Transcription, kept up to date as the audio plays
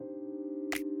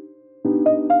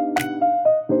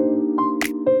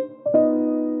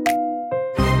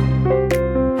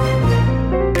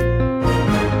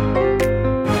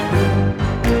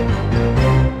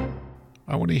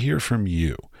I want to hear from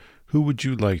you. Who would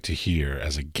you like to hear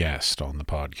as a guest on the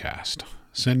podcast?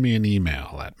 Send me an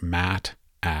email at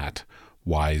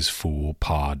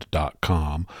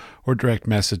matt@wisefoolpod.com or direct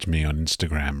message me on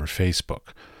Instagram or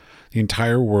Facebook. The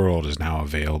entire world is now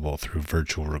available through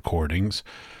virtual recordings,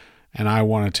 and I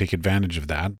want to take advantage of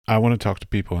that. I want to talk to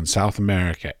people in South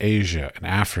America, Asia, and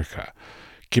Africa.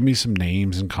 Give me some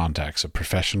names and contacts of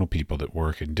professional people that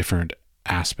work in different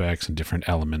aspects and different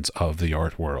elements of the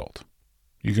art world.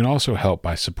 You can also help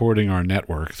by supporting our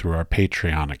network through our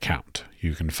Patreon account.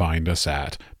 You can find us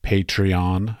at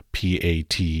Patreon,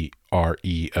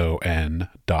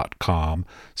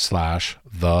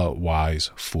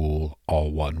 patreon.com/thewisefool,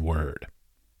 all one word.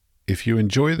 If you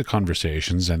enjoy the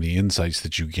conversations and the insights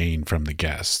that you gain from the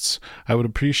guests, I would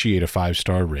appreciate a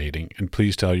 5-star rating, and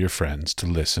please tell your friends to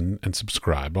listen and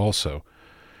subscribe also.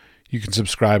 You can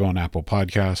subscribe on Apple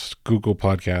Podcasts, Google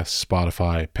Podcasts,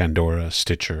 Spotify, Pandora,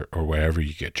 Stitcher, or wherever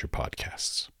you get your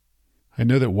podcasts. I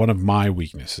know that one of my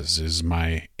weaknesses is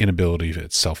my inability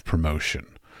at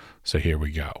self-promotion, so here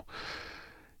we go.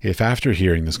 If after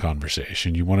hearing this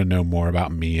conversation you want to know more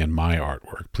about me and my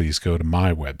artwork, please go to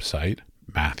my website,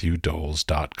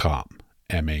 matthewdoles.com,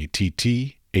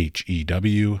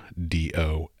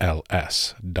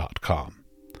 MATTHEWDOLS.com.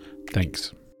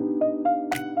 Thanks.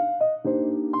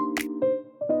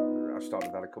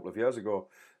 Started that a couple of years ago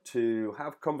to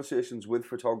have conversations with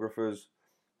photographers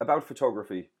about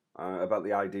photography, about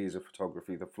the ideas of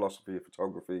photography, the philosophy of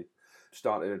photography.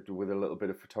 Started with a little bit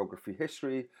of photography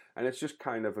history, and it's just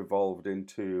kind of evolved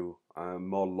into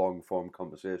more long-form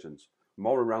conversations,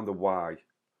 more around the why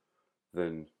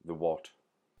than the what.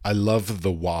 I love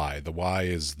the why. The why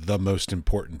is the most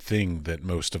important thing that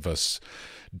most of us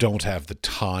don't have the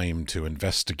time to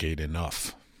investigate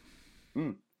enough.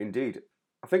 Indeed.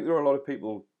 I think there are a lot of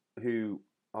people who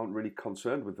aren't really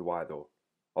concerned with the why, though,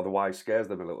 or the why scares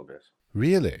them a little bit.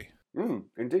 Really?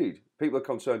 Indeed. People are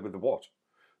concerned with the what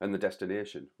and the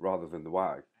destination rather than the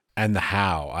why. And the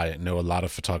how. I know a lot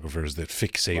of photographers that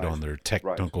fixate on their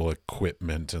technical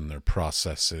equipment and their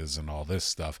processes and all this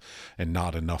stuff, and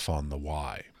not enough on the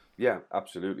why. Yeah,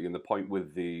 absolutely. And the point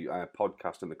with the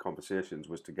podcast and the conversations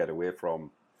was to get away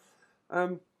from...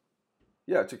 to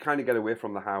kind of get away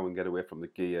from the how and get away from the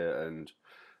gear. And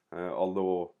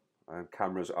although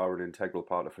cameras are an integral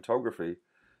part of photography,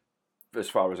 as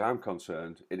far as I'm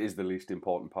concerned, it is the least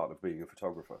important part of being a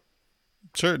photographer.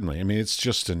 Certainly. I mean, it's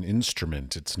just an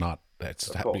instrument. It's not, but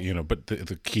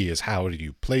the key is, how do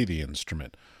you play the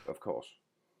instrument? Of course.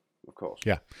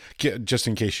 Yeah. Just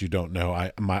in case you don't know,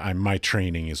 my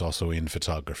training is also in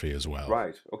photography as well.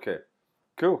 Right. Okay.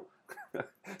 Cool.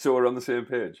 So we're on the same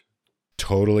page.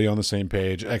 Totally on the same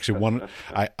page. Actually,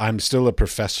 I'm still a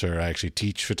professor. I actually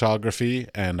teach photography,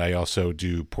 and I also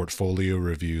do portfolio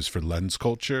reviews for Lens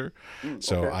Culture.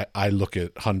 So I look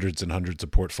at hundreds and hundreds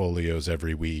of portfolios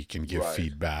every week and give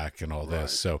feedback and all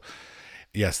this. So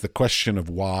yes, the question of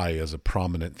why is a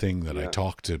prominent thing that I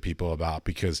talk to people about,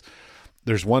 because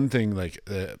there's one thing, like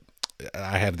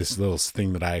I have this little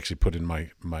thing that I actually put in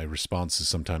my responses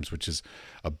sometimes, which is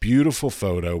a beautiful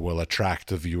photo will attract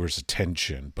the viewer's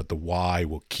attention, but the why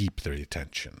will keep their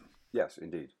attention. Yes,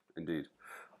 indeed. And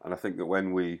I think that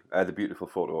when the beautiful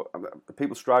photo,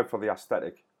 people strive for the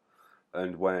aesthetic,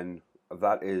 and when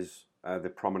that is the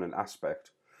prominent aspect,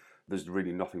 there's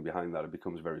really nothing behind that. It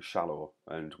becomes very shallow.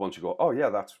 And once you go, oh yeah,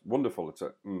 that's wonderful, it's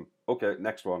okay,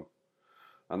 next one.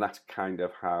 And that's kind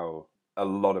of how a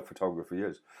lot of photography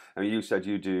is. I mean, you said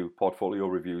you do portfolio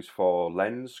reviews for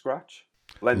Lens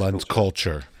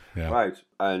Culture. Yeah. Right.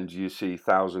 And you see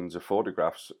thousands of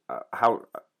photographs.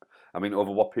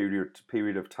 Over what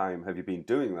period of time have you been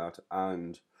doing that?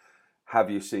 And have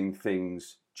you seen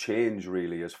things change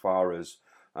really as far as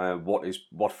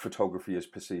what photography is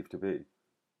perceived to be?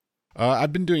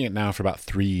 I've been doing it now for about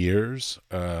 3 years,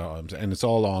 and it's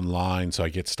all online, so I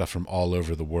get stuff from all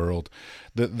over the world.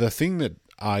 The thing that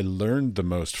I learned the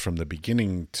most from the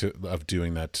beginning of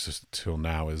doing that till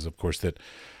now is, of course, that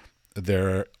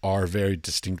there are very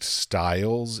distinct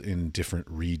styles in different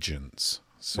regions.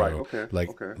 So,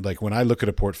 like when I look at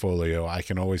a portfolio, I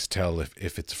can always tell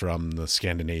if it's from the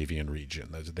Scandinavian region.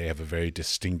 They have a very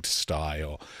distinct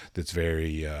style that's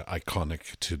very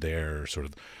iconic to their sort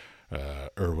of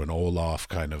Erwin Olaf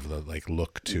kind of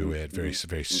look to it, very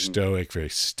very stoic, very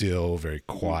still, very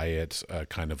quiet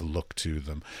kind of look to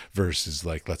them, versus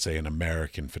let's say an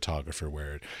American photographer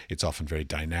where it's often very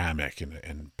dynamic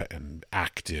and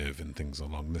active and things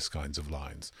along this kinds of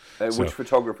lines. Which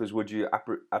photographers would you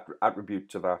attribute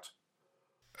to that?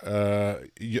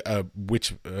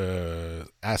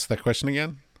 Ask that question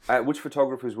again. Which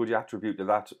photographers would you attribute to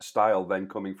that style then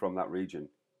coming from that region,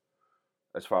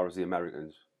 as far as the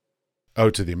Americans? Oh,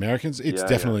 to the Americans, it's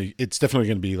definitely going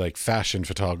to be fashion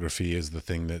photography is the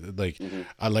thing that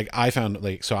I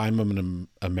found so I'm an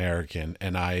American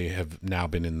and I have now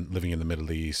been living in the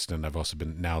Middle East, and I've also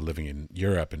been now living in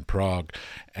Europe, in Prague,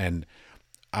 and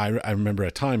I remember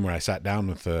a time where I sat down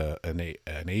with an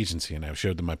agency and I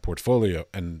showed them my portfolio,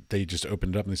 and they just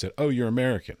opened it up and they said, "Oh, you're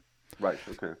American." Right.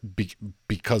 Okay.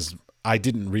 Because I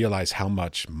didn't realize how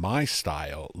much my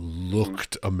style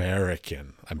looked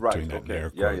American. I'm doing that in air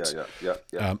quotes.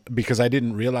 Yeah. Because I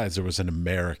didn't realize there was an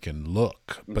American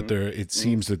look. But it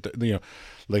seems that,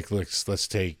 let's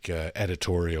take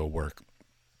editorial work.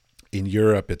 In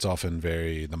Europe, it's often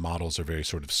the models are very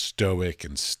sort of stoic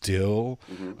and still,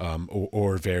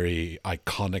 or very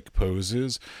iconic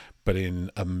poses. But in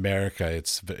America,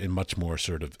 it's much more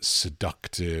sort of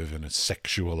seductive and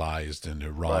sexualized and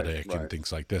erotic and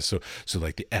things like this. So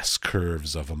like the S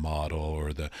curves of a model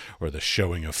or the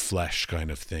showing of flesh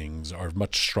kind of things are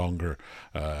much stronger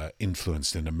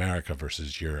influenced in America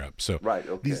versus Europe. So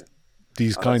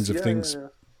these kinds of things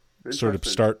sort of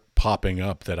start popping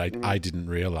up that I didn't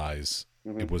realize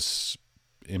it was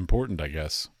important, I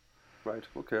guess. Right.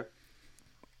 Okay.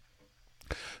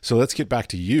 So let's get back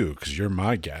to you, because you're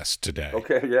my guest today.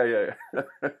 Okay, yeah.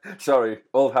 Sorry,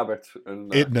 old habit. And,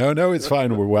 No, it's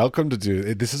fine. We're welcome to do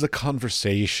it. This is a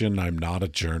conversation. I'm not a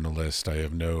journalist. I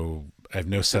have no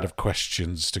set of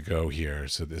questions to go here,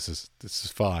 so this is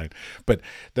fine. But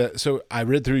so I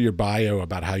read through your bio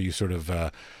about how you sort of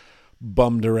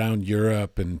bummed around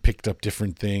Europe and picked up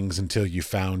different things until you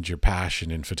found your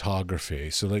passion in photography.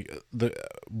 So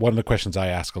one of the questions I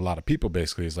ask a lot of people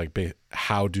basically is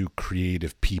how do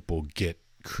creative people get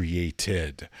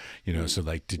created? So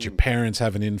did your parents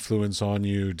have an influence on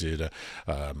you? Did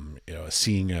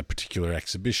seeing a particular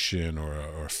exhibition or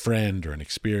a friend or an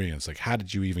experience, how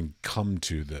did you even come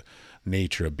to the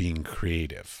nature of being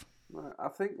creative? I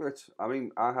think that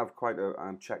I have quite a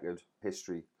checkered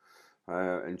history.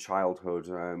 In childhood,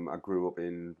 I grew up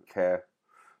in care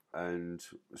and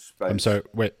spent. I'm sorry.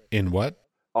 Wait, in what?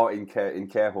 Oh, in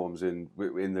care homes in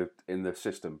the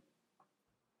system.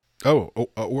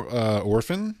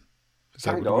 Orphan? Is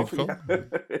that kind what of, you call?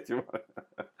 Yeah.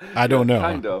 I don't know.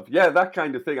 Kind of, yeah, that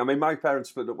kind of thing. My parents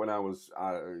split up when I was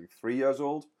 3 years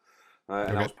old,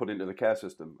 and I was put into the care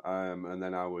system, and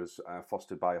then I was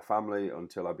fostered by a family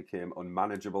until I became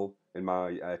unmanageable in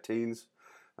my teens.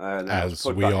 As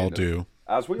we all do.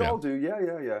 As we all do,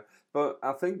 yeah. But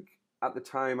I think at the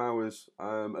time I was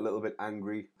a little bit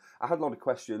angry. I had a lot of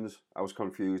questions. I was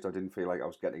confused. I didn't feel like I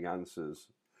was getting answers.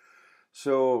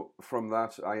 So from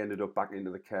that, I ended up back into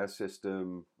the care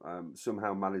system,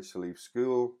 somehow managed to leave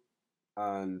school,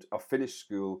 and I finished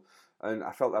school, and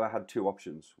I felt that I had two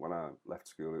options when I left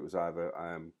school. It was either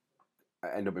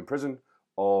end up in prison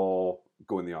or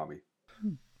go in the army.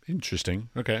 Interesting.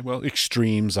 Okay. Well,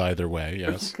 extremes either way.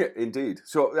 Yes. Indeed.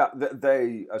 So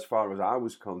they, as far as I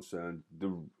was concerned,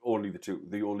 the only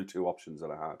two options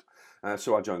that I had.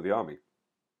 So I joined the army,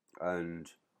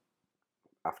 and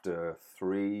after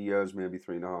 3 years, maybe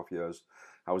 3.5 years,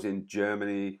 I was in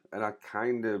Germany, and I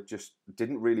kind of just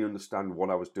didn't really understand what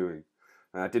I was doing.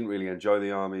 I didn't really enjoy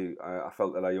the army. I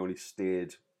felt that I only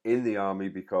stayed in the army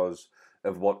because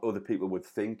of what other people would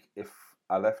think if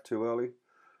I left too early.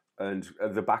 And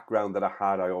the background that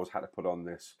I always had to put on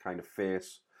this kind of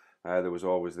face. There was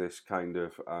always this kind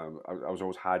of, I was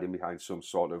always hiding behind some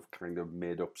sort of kind of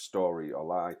made up story or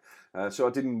lie. So I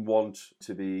didn't want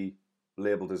to be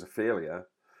labelled as a failure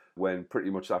when pretty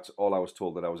much that's all I was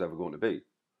told that I was ever going to be.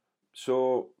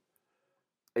 So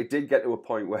it did get to a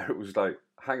point where it was like,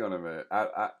 hang on a minute,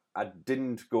 I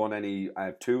didn't go on any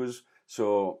tours.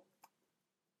 So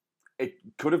it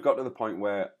could have got to the point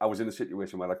where I was in a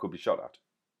situation where I could be shot at.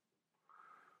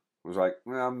 I was like,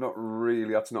 well, I'm not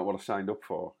really, that's not what I signed up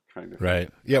for, kind of.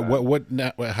 Right. Yeah.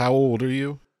 How old are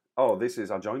you? Oh,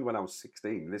 I joined when I was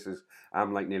 16.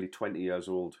 I'm like nearly 20 years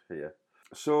old here.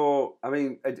 So,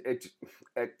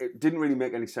 it didn't really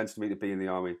make any sense to me to be in the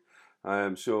army.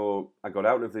 So I got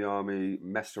out of the army,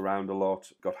 messed around a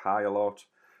lot, got high a lot,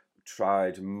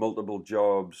 tried multiple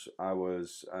jobs. I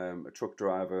was a truck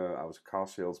driver, I was a car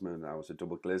salesman, I was a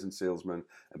double glazing salesman,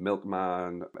 a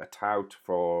milkman, a tout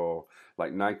for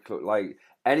like nightclub, like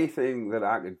anything that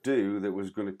I could do that was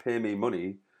going to pay me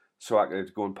money so I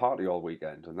could go and party all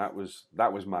weekend. And that was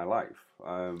my life.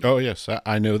 Oh yes,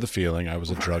 I know the feeling. I was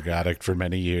a drug addict for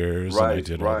many years, and I Right,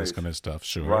 did all this right, kind of stuff.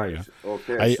 Sure, right. yeah.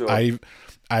 Okay, I so I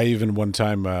I even one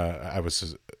time I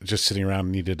was just sitting around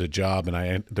and needed a job,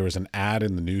 and there was an ad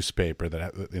in the newspaper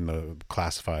that in the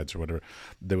classifieds or whatever.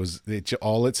 There was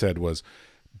all it said was,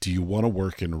 "Do you want to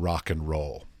work in rock and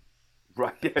roll?"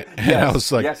 right, yeah, And I yes,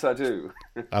 was like, yes, I do.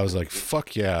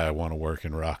 fuck yeah, I want to work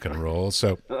in rock and roll.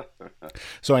 So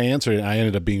I answered, and I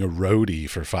ended up being a roadie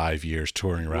for 5 years,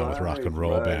 touring around with rock Right, and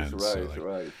roll right, bands. So right,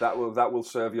 right. That will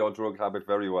serve your drug habit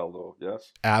very well, though.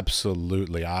 Yes.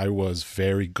 absolutely, I was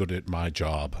very good at my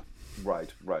job.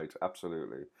 Right, right,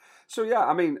 absolutely. So yeah,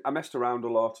 I mean, I messed around a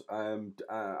lot.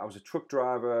 I was a truck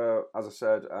driver, as I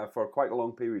said, for quite a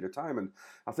long period of time, and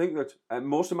I think that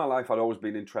most of my life I'd always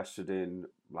been interested in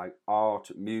like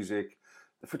art, music,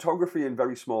 photography in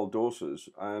very small doses.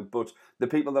 But the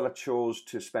people that I chose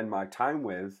to spend my time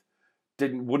with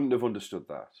wouldn't have understood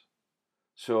that.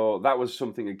 So that was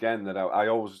something again that I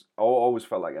always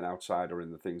felt like an outsider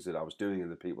in the things that I was doing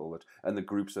and the people that and the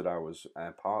groups that I was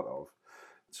part of.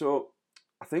 So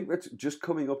I think that just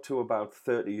coming up to about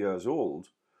 30 years old,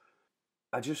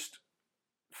 I just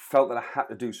felt that I had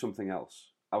to do something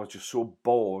else. I was just so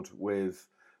bored with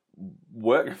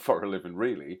working for a living,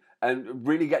 really, and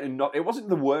really getting not. It wasn't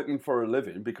the working for a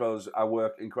living because I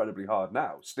work incredibly hard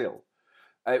now, still.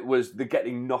 It was the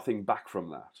getting nothing back from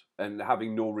that and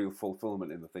having no real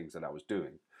fulfillment in the things that I was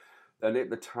doing. And at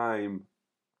the time,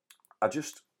 I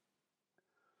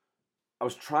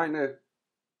was trying to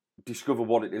discover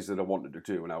what it is that I wanted to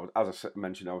do. And as I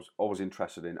mentioned, I was always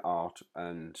interested in art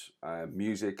and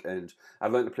music, and I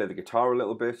learned to play the guitar a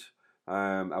little bit.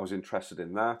 I was interested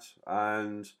in that,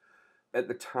 and at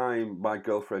the time, my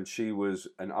girlfriend, she was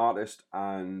an artist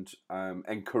and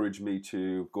encouraged me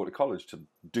to go to college to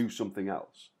do something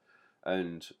else.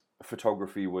 And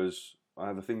photography was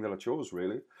the thing that I chose,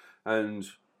 really. And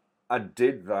I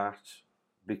did that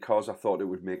because I thought it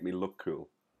would make me look cool.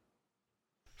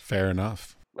 Fair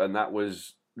enough. And that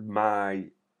was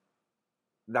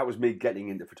me getting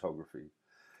into photography.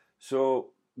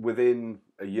 So within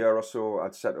a year or so,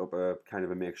 I'd set up a kind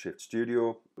of a makeshift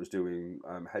studio. I was doing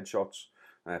headshots,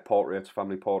 portraits,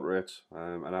 family portraits,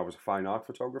 and I was a fine art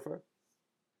photographer.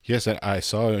 Yes, I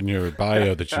saw in your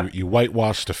bio that you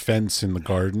whitewashed a fence in the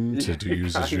garden to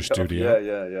use as your studio.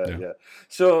 Yeah.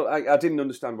 So I didn't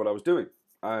understand what I was doing.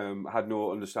 I had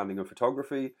no understanding of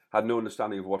photography, had no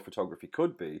understanding of what photography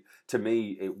could be. To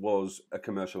me, it was a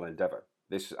commercial endeavor.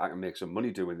 I can make some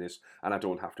money doing this, and I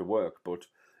don't have to work. But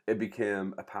it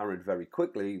became apparent very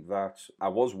quickly that I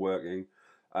was working,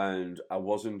 and I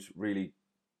was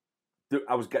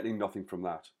getting nothing from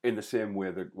that. In the same way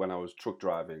that when I was truck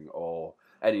driving or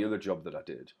any other job that I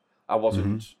did, I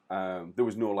wasn't. There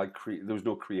was no there was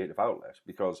no creative outlet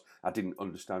because I didn't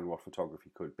understand what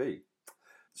photography could be.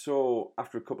 So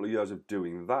after a couple of years of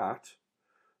doing that,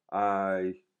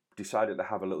 I decided to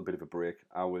have a little bit of a break.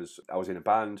 I was in a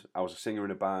band. I was a singer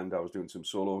in a band. I was doing some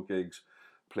solo gigs,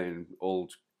 playing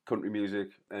old country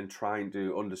music and trying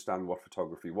to understand what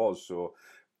photography was. So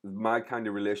my kind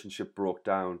of relationship broke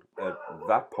down at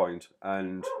that point.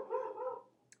 And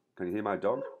can you hear my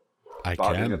dog? I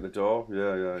Barking can. at the door.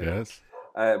 Yeah.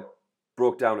 Yes.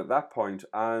 Broke down at that point,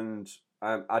 and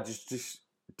I just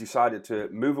decided to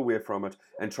move away from it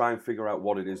and try and figure out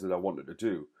what it is that I wanted to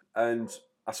do. And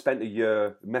I spent a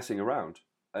year messing around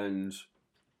and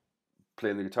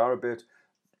playing the guitar a bit,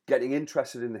 getting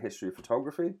interested in the history of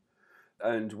photography.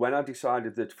 And when I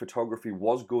decided that photography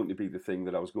was going to be the thing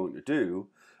that I was going to do,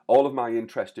 all of my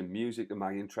interest in music and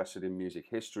my interest in music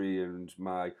history and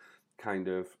my kind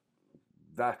of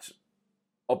that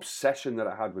obsession that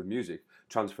I had with music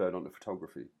transferred onto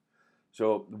photography.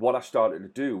 So what I started to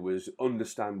do was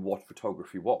understand what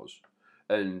photography was.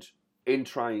 And in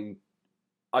trying,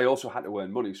 I also had to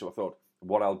earn money. So I thought,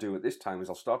 what I'll do at this time is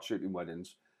I'll start shooting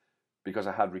weddings because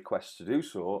I had requests to do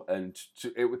so. And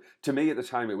to me at the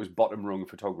time, it was bottom rung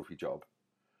photography job.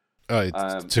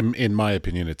 In my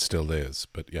opinion, it still is,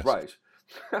 but yes. Right.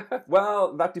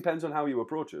 Well, that depends on how you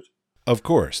approach it. Of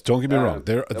course, don't get me wrong.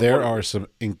 There what, are some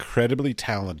incredibly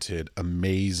talented,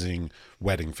 amazing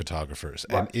wedding photographers,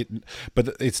 and right.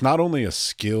 but it's not only a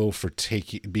skill for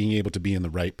being able to be in the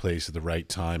right place at the right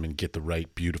time and get the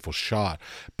right beautiful shot,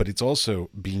 but it's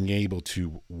also being able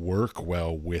to work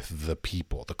well with the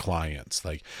people, the clients.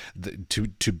 Like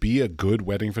to be a good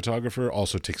wedding photographer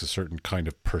also takes a certain kind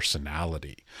of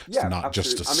personality. It's Yeah, not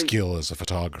just a absolutely. I mean, skill as a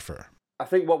photographer. I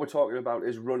think what we're talking about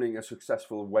is running a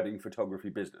successful wedding photography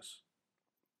business.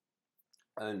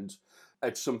 And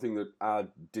it's something that I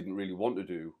didn't really want to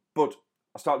do. But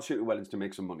I started shooting weddings to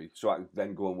make some money so I could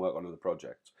then go and work on other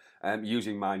projects.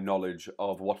 Using my knowledge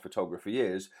of what photography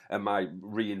is and my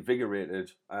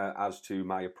reinvigorated as to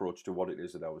my approach to what it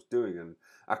is that I was doing. And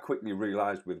I quickly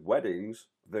realized with weddings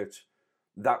that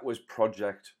that was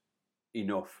project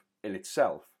enough in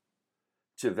itself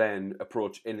to then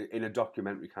approach in a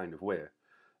documentary kind of way.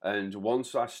 And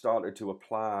once I started to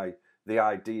apply the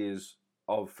ideas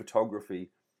of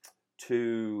photography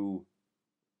to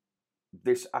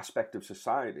this aspect of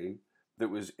society that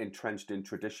was entrenched in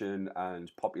tradition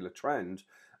and popular trend,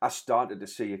 I started to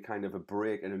see a kind of a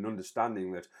break and an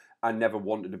understanding that I never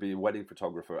wanted to be a wedding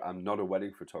photographer. I'm not a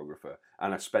wedding photographer.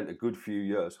 And I spent a good few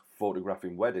years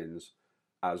photographing weddings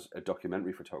as a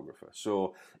documentary photographer.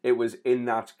 So it was in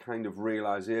that kind of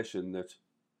realization that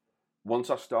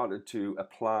once I started to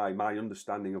apply my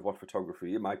understanding of what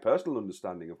photography, my personal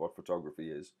understanding of what photography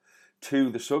is,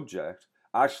 to the subject,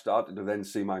 I started to then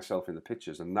see myself in the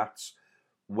pictures. And that's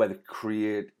where the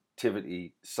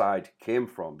creativity side came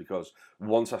from. Because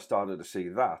once I started to see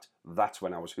that, that's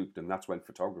when I was hooked. And that's when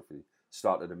photography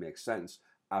started to make sense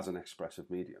as an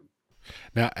expressive medium.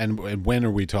 Now, and when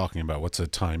are we talking about? What's a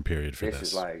time period for This is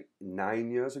this? like 9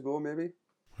 years ago, maybe.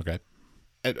 Okay.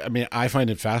 I mean, I find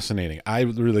it fascinating. I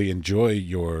really enjoy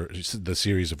the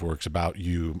series of works about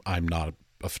you. I'm not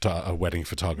a wedding Yeah,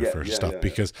 photographer yeah, stuff yeah,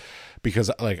 yeah.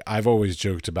 because like I've always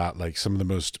joked about like some of the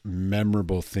most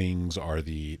memorable things are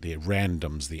the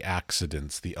randoms, the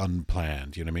accidents, the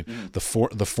unplanned. You know what I mean?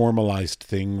 Mm. The formalized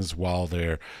things, while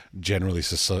they're generally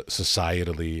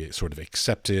societally sort of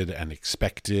accepted and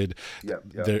expected, Yeah,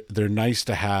 yeah, they're nice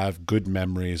to have, good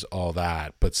memories, all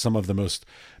that. But some of the most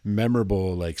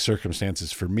memorable like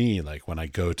circumstances for me, like when I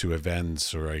go to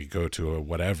events or I go to a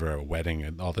wedding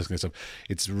and all this kind of stuff,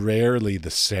 it's rarely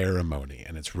the ceremony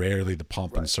and it's rarely the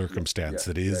pomp and right. Yeah, circumstance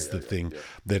yeah, that yeah, is yeah, the thing, yeah,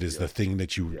 that is yeah, the thing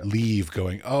that you yeah, leave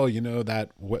going, oh,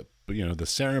 that what, the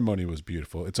ceremony was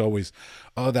beautiful. It's always,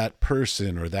 oh, that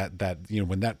person, or that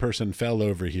when that person fell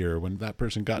over here, when that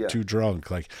person got yeah. too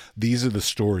drunk. Like, these are the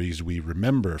stories we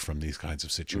remember from these kinds of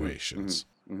Mm-hmm, situations.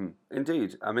 mm-hmm, mm-hmm.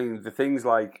 Indeed. I mean, the things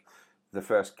like the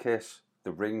first kiss,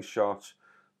 the ring shot,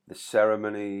 the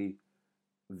ceremony,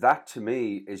 that to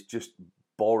me is just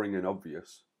boring and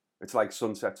obvious. It's like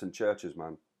sunsets and churches,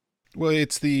 man. Well,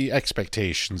 it's the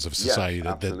expectations of Yes, society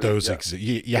that absolutely. those Yeah, exist.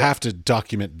 You yeah. have to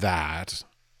document that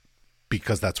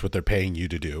because that's what they're paying you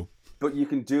to do. But you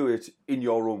can do it in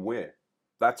your own way.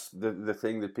 That's the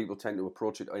thing that people tend to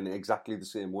approach it in exactly the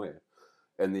same way,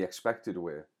 in the expected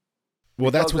way, Well,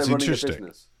 that's because they're what's running a interesting.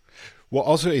 business. Well,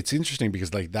 also, it's interesting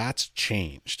because like that's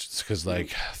changed. Because Mm-hmm. like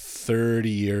 30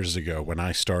 years ago, when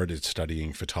I started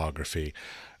studying photography,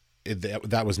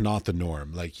 that was not the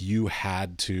norm. Like, you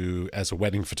had to, as a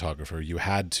wedding photographer, you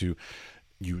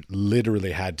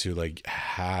literally had to like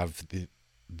have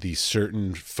these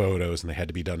certain photos, and they had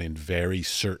to be done in very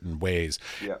certain ways.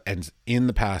 Yeah, And in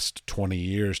the past 20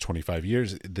 years, 25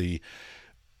 years, the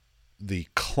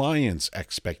client's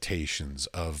expectations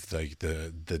of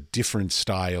the different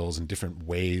styles and different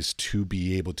ways to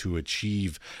be able to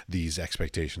achieve these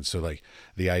expectations. So like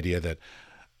the idea that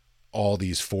all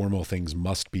these formal things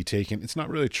must be taken, it's not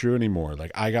really true anymore.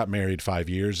 Like, I got married 5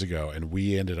 years ago, and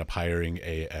we ended up hiring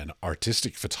an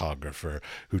artistic photographer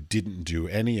who didn't do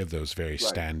any of those very right. Yeah,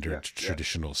 standard yeah.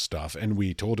 traditional stuff, and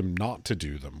we told him not to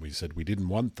do them. We said we didn't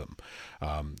want them.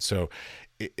 So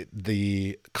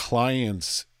the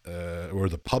clients, or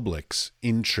the public's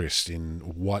interest in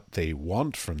what they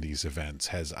want from these events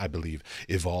has, I believe,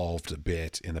 evolved a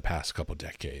bit in the past couple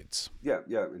decades. Yeah,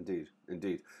 yeah, indeed,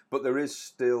 indeed. But there is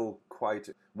still quite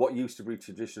what used to be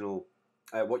traditional.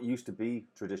 What used to be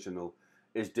traditional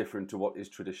is different to what is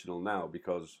traditional now,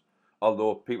 because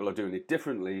although people are doing it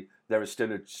differently, there is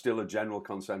still a general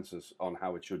consensus on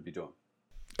how it should be done.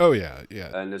 Oh yeah,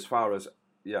 yeah. And as far as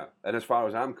as far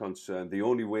as I'm concerned, the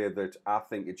only way that I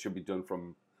think it should be done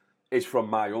is from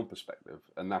my own perspective,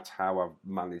 and that's how I've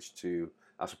managed to,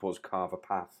 I suppose, carve a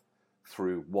path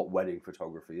through what wedding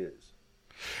photography is.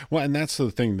 Well, and that's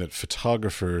the thing that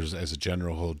photographers, as a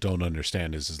general whole, don't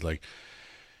understand is like,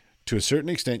 to a certain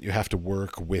extent, you have to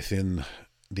work within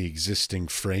the existing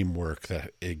framework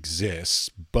that exists,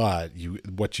 but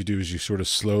what you do is you sort of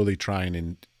slowly try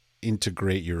and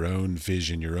integrate your own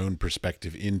vision, your own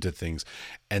perspective into things,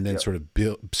 and then sort of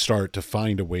start to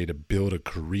find a way to build a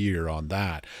career on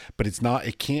that. But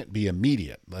it can't be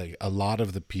immediate. Like a lot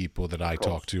of the people that I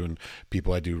talk to and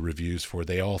people I do reviews for,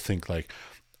 they all think like,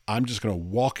 I'm just going to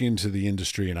walk into the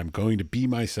industry and I'm going to be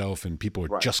myself and people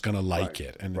are just going to like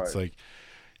it. And it's like,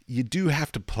 you do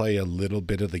have to play a little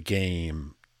bit of the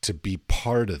game to be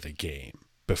part of the game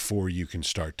before you can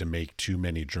start to make too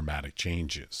many dramatic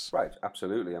changes. Right,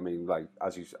 absolutely. I mean, like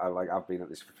I've been at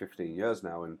this for 15 years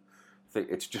now, and I think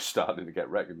it's just starting to get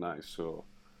recognized. So,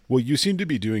 well, you seem to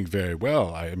be doing very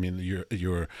well. I mean,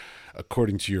 you're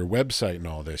according to your website and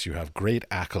all this, you have great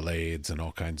accolades and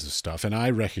all kinds of stuff. And I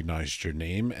recognized your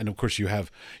name, and of course, you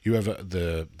have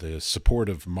the support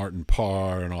of Martin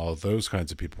Parr and all of those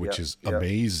kinds of people, which is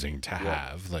amazing to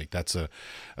have. Like that's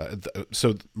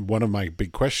so one of my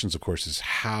big questions, of course, is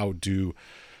how do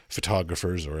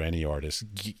photographers or any artists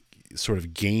sort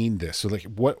of gain this? So, like,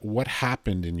 what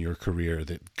happened in your career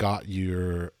that got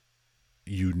you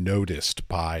noticed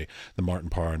by the Martin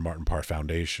Parr and Martin Parr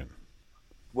Foundation?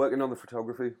 Working on the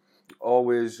photography,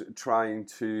 always trying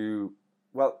to,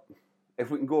 well,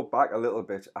 if we can go back a little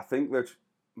bit, I think that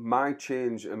my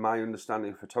change in my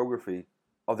understanding of photography,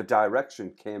 or the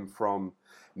direction, came from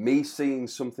me seeing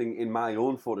something in my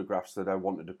own photographs that I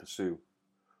wanted to pursue,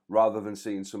 rather than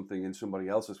seeing something in somebody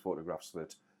else's photographs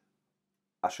that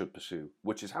I should pursue,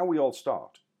 which is how we all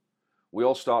start. We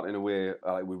all start in a way,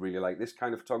 we really like this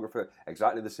kind of photographer,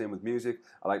 exactly the same with music.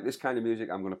 I like this kind of music,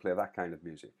 I'm going to play that kind of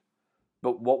music.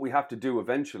 But what we have to do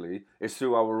eventually is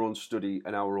through our own study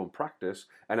and our own practice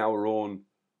and our own,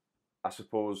 I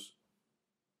suppose,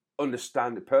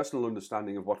 personal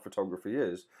understanding of what photography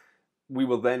is, we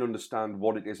will then understand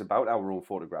what it is about our own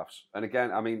photographs. And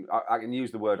again, I mean, I can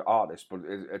use the word artist, but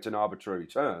it's an arbitrary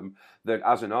term, that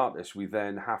as an artist, we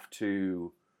then have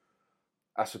to,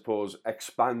 I suppose,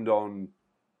 expand on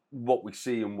what we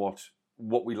see and what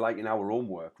we like in our own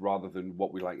work rather than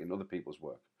what we like in other people's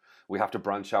work. We have to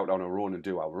branch out on our own and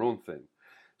do our own thing.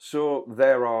 So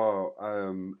there are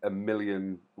a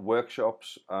million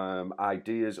workshops,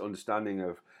 ideas, understanding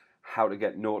of how to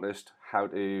get noticed, how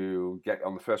to get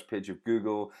on the first page of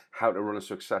Google, how to run a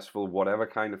successful whatever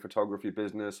kind of photography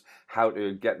business, how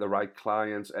to get the right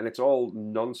clients. And it's all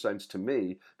nonsense to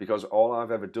me because all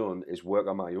I've ever done is work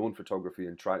on my own photography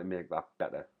and try to make that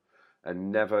better,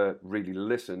 and never really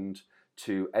listened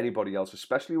to anybody else,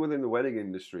 especially within the wedding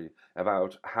industry,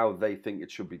 about how they think it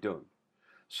should be done.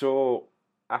 So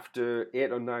after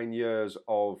 8 or 9 years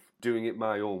of doing it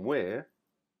my own way,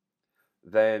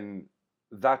 then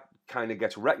that kind of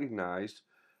gets recognized,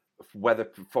 whether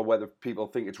people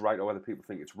think it's right or whether people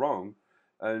think it's wrong.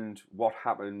 And what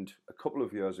happened a couple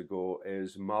of years ago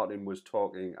is Martin was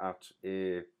talking at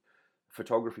a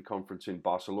photography conference in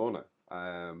Barcelona,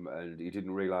 and he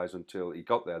didn't realize until he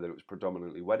got there that it was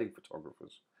predominantly wedding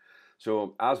photographers.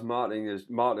 So as Martin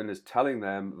is telling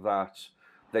them that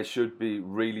they should be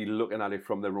really looking at it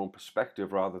from their own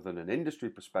perspective rather than an industry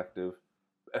perspective,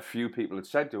 a few people had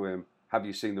said to him, "Have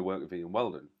you seen the work of Ian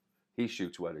Weldon? He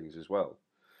shoots weddings as well."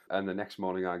 And the next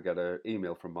morning I get an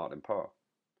email from Martin Parr.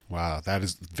 Wow, that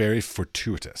is very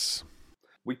fortuitous.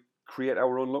 We create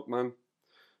our own look, man.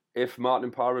 If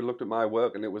Martin Parr had looked at my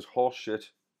work and it was horse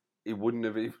shit, he wouldn't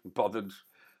have even bothered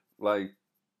like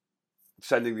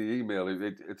sending the email.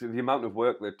 It's the amount of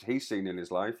work that he's seen in his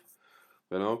life,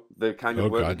 you know, the kind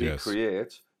of work that he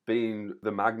creates, being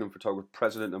the Magnum photographer,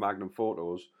 president of Magnum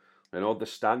Photos, you know, the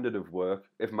standard of work.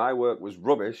 If my work was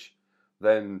rubbish,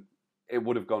 then it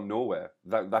would have gone nowhere.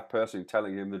 That person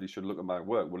telling him that he should look at my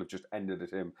work would have just ended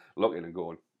at him looking and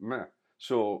going, meh.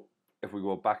 So if we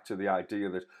go back to the idea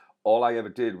that all I ever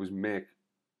did was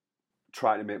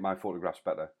try to make my photographs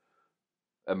better,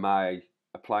 and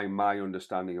applying my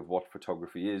understanding of what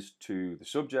photography is to the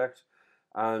subject,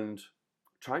 and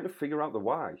trying to figure out the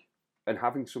why, and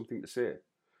having something to say.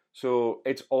 So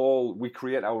it's all, we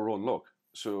create our own look.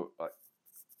 So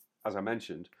as I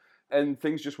mentioned, and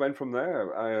things just went from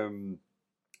there.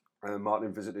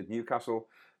 Martin visited Newcastle.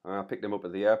 I picked him up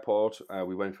at the airport.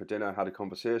 We went for dinner, had a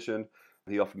conversation.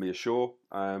 He offered me a show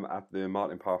at the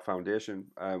Martin Parr Foundation,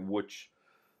 which,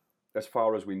 as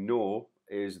far as we know,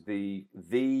 is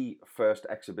the first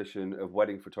exhibition of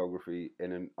wedding photography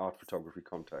in an art photography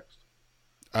context.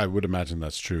 I would imagine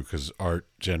that's true because art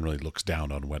generally looks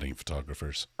down on wedding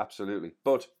photographers. Absolutely.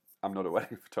 But I'm not a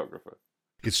wedding photographer.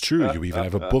 It's true. You even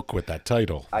have a book with that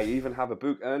title. I even have a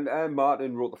book. And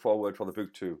Martin wrote the foreword for the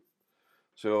book too.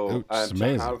 So it's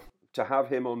amazing. To have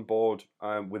him on board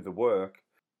with the work,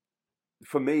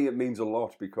 for me, it means a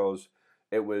lot because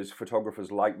it was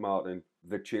photographers like Martin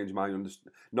that changed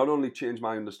not only changed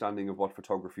my understanding of what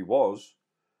photography was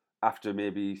after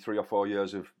maybe 3 or 4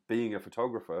 years of being a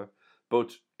photographer,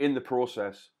 but in the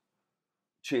process,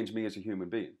 changed me as a human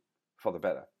being for the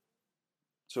better.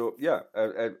 So yeah,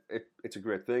 it's a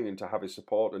great thing, and to have his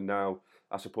support, and now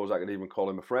I suppose I could even call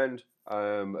him a friend,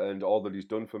 and all that he's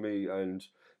done for me, and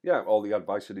yeah, all the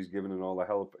advice that he's given and all the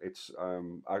help. It's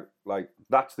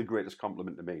that's the greatest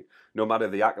compliment to me. No matter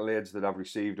the accolades that I've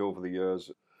received over the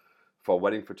years for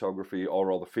wedding photography, or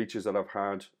all the features that I've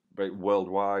had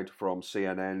worldwide, from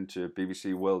CNN to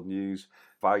BBC World News,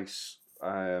 Vice,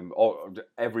 or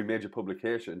every major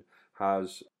publication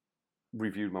has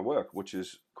reviewed my work, which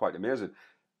is quite amazing.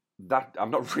 That I'm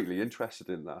not really interested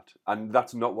in that, and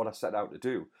that's not what I set out to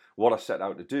do. What I set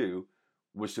out to do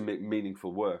was to make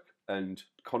meaningful work and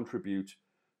contribute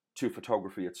to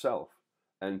photography itself,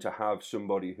 and to have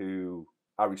somebody who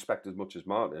I respect as much as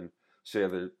Martin say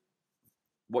that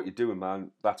what you're doing, man,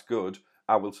 that's good,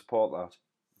 I will support that.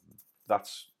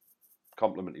 That's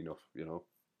compliment enough, you know.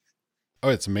 Oh,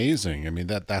 it's amazing. I mean,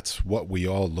 that's what we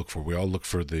all look for. We all look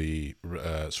for the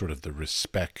sort of the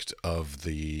respect of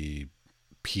the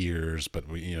peers, but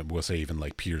we'll say even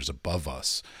like peers above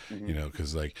us, Mm-hmm.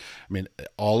 because like, I mean,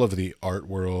 all of the art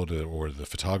world or the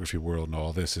photography world and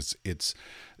all this, it's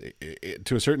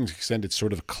to a certain extent, it's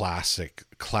sort of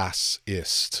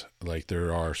classist. Like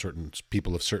there are certain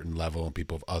people of certain level and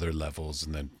people of other levels,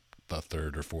 and then the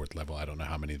third or fourth level, I don't know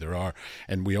how many there are,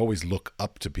 and we always look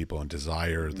up to people and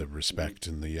desire the respect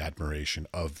and the admiration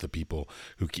of the people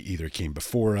who either came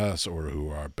before us or who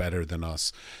are better than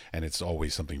us, and it's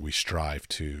always something we strive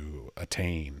to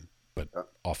attain but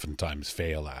oftentimes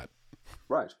fail at.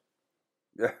 Right.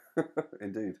 Yeah.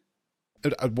 Indeed.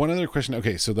 One other question.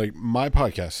 Okay, so like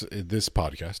this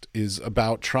podcast is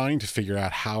about trying to figure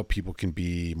out how people can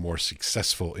be more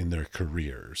successful in their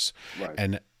careers. Right.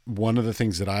 And one of the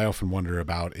things that I often wonder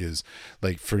about is,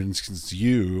 like, for instance,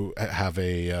 you have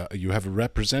a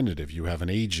representative, you have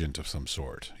an agent of some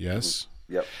sort. Yes.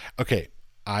 Mm-hmm. Yep. Okay.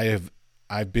 I've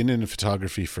been in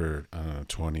photography for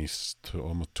 20 to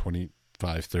almost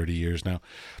 25, 30 years now.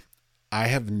 I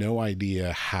have no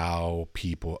idea how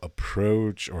people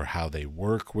approach or how they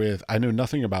work with. I know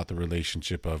nothing about the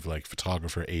relationship of like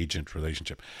photographer agent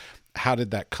relationship. How did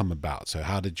that come about? So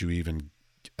how did you even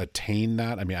attain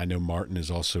that? I mean, I know Martin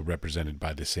is also represented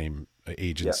by the same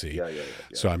agency. Yeah.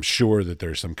 So I'm sure that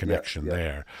there's some connection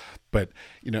there. But,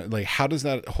 like, how does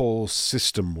that whole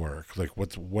system work? Like,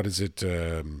 what is it?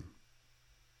 Tell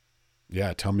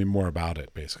me more about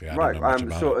it, basically. I don't know much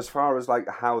about so it. as far as like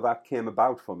how that came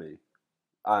about for me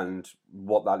and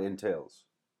what that entails.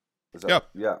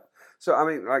 Yeah. So, I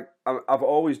mean, like, I've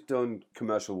always done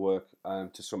commercial work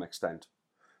to some extent.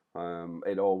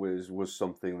 It always was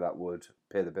something that would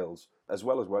pay the bills, as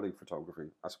well as wedding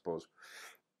photography, I suppose.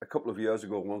 A couple of years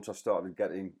ago, once I started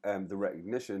getting the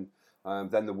recognition,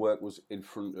 then the work was in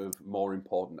front of more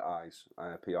important eyes,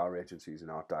 PR agencies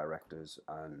and art directors,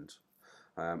 and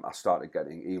I started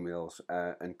getting emails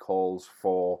and calls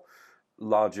for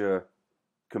larger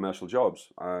commercial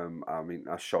jobs. I mean,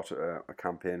 I shot a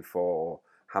campaign for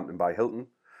Hampton by Hilton.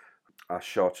 I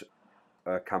shot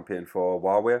a campaign for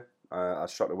Huawei. I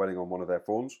shot a wedding on one of their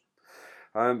phones.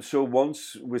 So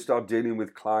once we started dealing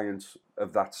with clients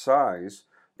of that size,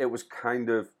 it was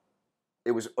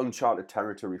uncharted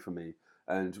territory for me.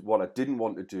 And what I didn't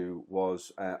want to do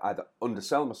was either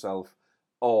undersell myself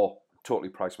or totally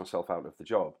price myself out of the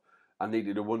job. I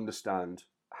needed to understand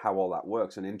how all that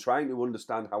works. And in trying to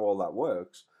understand how all that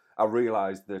works, I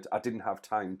realized that I didn't have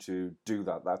time to do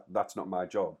that. That's not my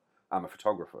job. I'm a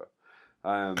photographer.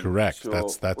 Correct. So,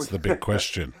 that's the big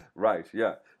question. Right,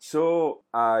 yeah. So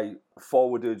I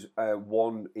forwarded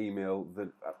one email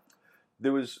that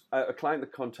there was a client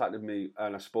that contacted me,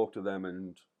 and I spoke to them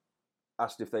and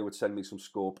asked if they would send me some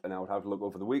scope, and I would have a look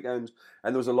over the weekend.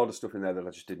 And there was a lot of stuff in there that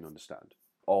I just didn't understand.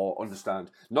 Or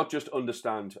not just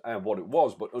understand what it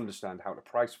was, but understand how to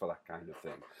price for that kind of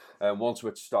thing. Once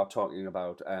we start talking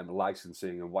about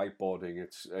licensing and whiteboarding,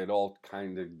 it all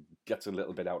kind of gets a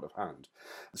little bit out of hand.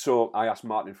 So I asked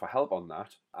Martin for help on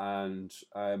that, and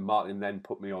Martin then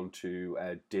put me on to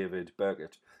David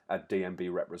Burkett at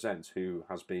DMB Represents, who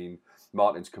has been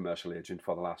Martin's commercial agent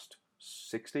for the last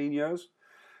 16 years.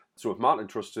 So if Martin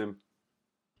trusts him,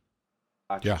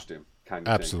 I trust him. Kind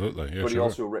of absolutely. thing. Yeah, but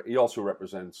sure. he also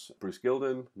represents Bruce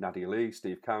Gilden, Nadia Lee,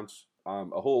 Steve Counts, a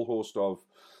whole host of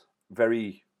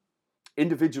very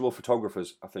individual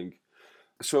photographers, I think.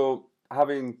 So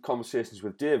having conversations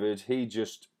with David,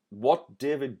 what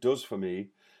David does for me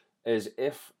is,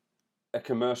 if a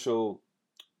commercial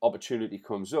opportunity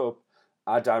comes up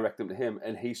I direct them to him,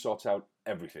 and he sorts out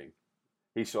everything.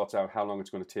 He sorts out how long it's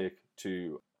going to take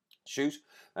to shoot,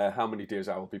 how many days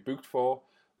I will be booked for.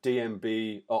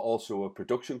 DMB are also a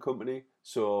production company,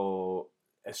 so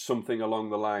something along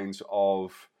the lines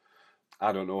of,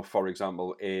 I don't know, for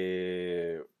example,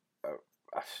 a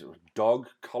dog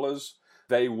collars.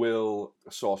 They will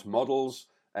source models,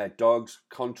 dogs,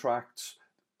 contracts,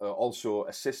 also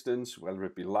assistance, whether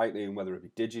it be lighting, whether it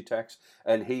be Digitex,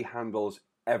 and he handles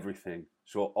everything.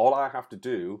 So all I have to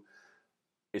do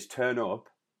is turn up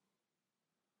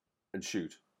and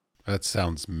shoot. That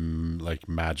sounds like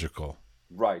magical.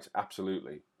 Right,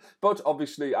 absolutely. But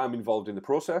obviously, I'm involved in the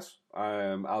process.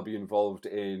 I'll be involved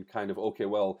in kind of, okay,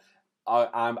 well,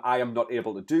 I am not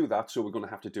able to do that, so we're going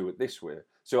to have to do it this way.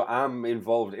 So I'm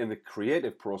involved in the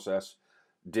creative process.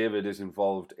 David is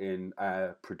involved in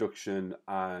production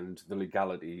and the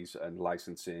legalities and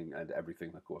licensing and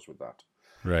everything that goes with that.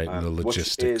 Right, and the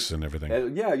logistics and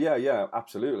everything. Yeah,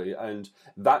 absolutely. And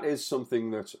that is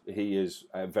something that he is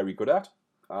very good at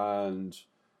and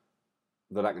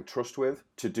that I can trust with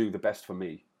to do the best for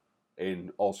me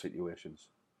in all situations.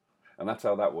 And that's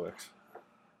how that works.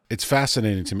 It's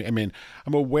fascinating to me. I mean,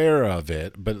 I'm aware of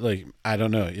it, but like, I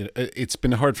don't know. It's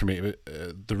been hard for me.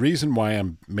 The reason why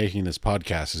I'm making this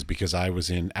podcast is because I was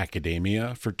in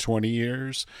academia for 20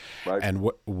 years. Right. And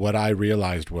what I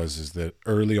realized is that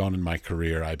early on in my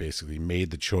career, I basically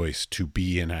made the choice to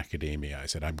be in academia. I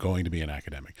said, I'm going to be an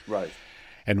academic. Right.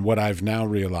 And what I've now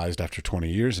realized after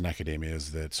 20 years in academia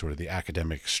is that sort of the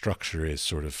academic structure is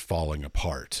sort of falling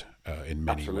apart in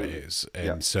many ways.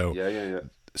 And so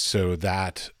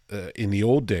that in the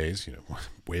old days,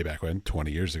 way back when,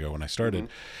 20 years ago when I started,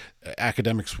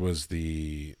 academics was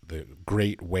the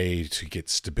great way to get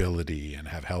stability and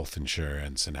have health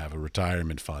insurance and have a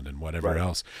retirement fund and whatever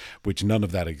else, which none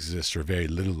of that exists, or very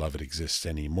little of it exists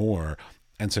anymore.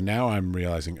 And so now I'm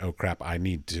realizing, oh crap, I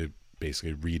need to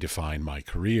basically redefine my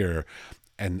career.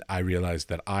 And I realized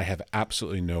that I have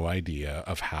absolutely no idea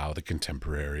of how the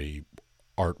contemporary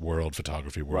art world,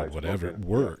 photography world, whatever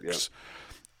works.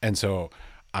 And so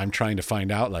I'm trying to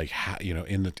find out, like, how,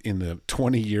 in the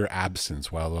 20-year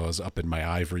absence while I was up in my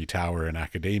ivory tower in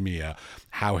academia,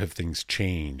 how have things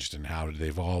changed and how did they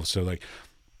evolve? So like,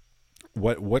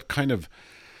 what kind of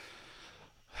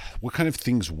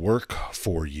things work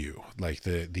for you like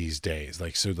these days?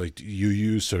 Like, so like you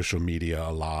use social media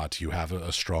a lot, you have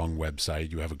a strong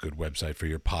website, you have a good website for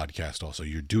your podcast. Also,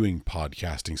 you're doing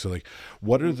podcasting. So like,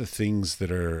 what are the things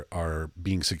that are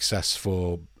being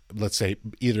successful, let's say,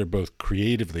 either both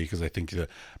creatively, because I think the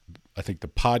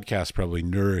podcast probably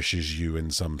nourishes you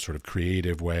in some sort of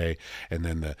creative way, and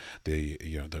then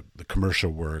the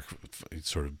commercial work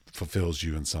sort of fulfills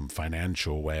you in some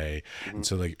financial way. And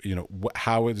so like,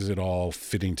 how is it all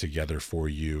fitting together for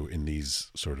you in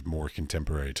these sort of more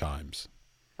contemporary times?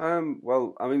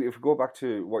 Well, I mean, if we go back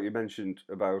to what you mentioned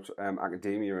about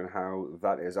academia and how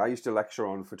that is, I used to lecture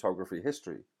on photography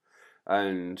history,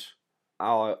 and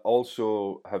I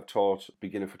also have taught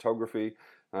beginner photography,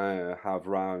 have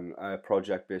run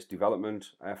project-based development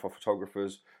for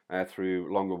photographers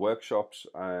through longer workshops,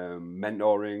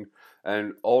 mentoring,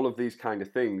 and all of these kind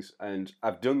of things. And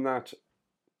I've done that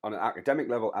on an academic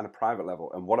level and a private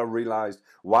level. And what I realized,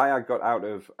 why I got out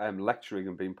of lecturing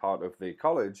and being part of the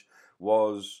college,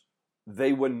 was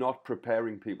they were not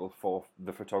preparing people for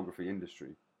the photography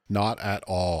industry. Not at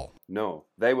all. No,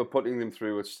 they were putting them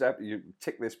through a step. You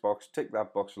tick this box, tick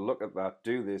that box, look at that,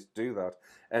 do this, do that.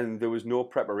 And there was no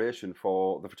preparation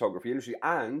for the photography industry,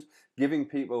 and giving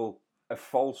people a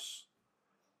false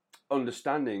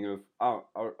understanding of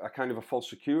a kind of a false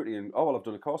security. And, oh, well, I've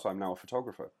done a course, I'm now a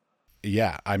photographer.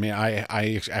 Yeah, I mean, I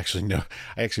actually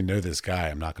know this guy.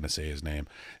 I'm not going to say his name.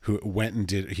 Who went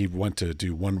to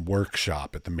do one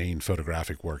workshop at the main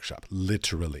photographic workshop,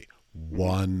 literally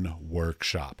one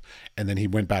workshop, and then he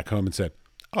went back home and said,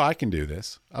 "Oh, I can do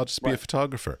this. I'll just be a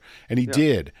photographer." And he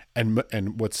did. And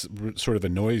what's sort of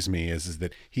annoys me is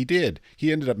that he did.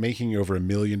 He ended up making over $1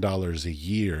 million a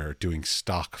year doing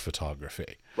stock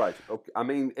photography. Right. Okay. I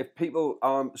mean, if people,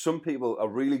 some people are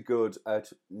really good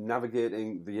at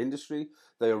navigating the industry.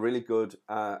 They are really good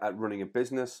at running a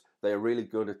business. They are really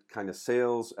good at kind of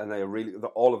sales, and they are really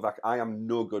all of that. I am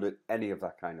no good at any of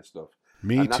that kind of stuff.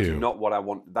 Me too. That's not what I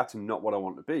want. That's not what I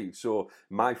want to be. So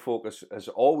my focus has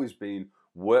always been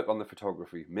work on the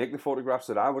photography, make the photographs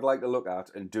that I would like to look at,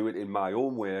 and do it in my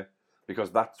own way, because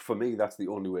that's, for me, that's the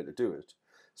only way to do it.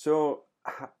 So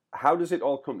how does it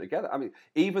all come together? I mean,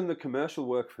 even the commercial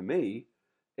work for me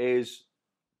is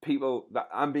people that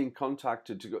I'm being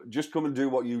contacted to go, just come and do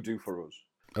what you do for us.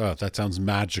 Oh, that sounds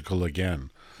magical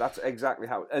again. That's exactly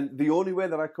how. And the only way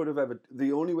that I could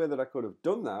have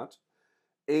done that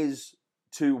is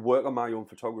to work on my own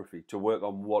photography, to work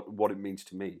on what it means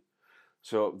to me.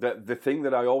 So the thing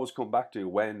that I always come back to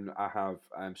when I have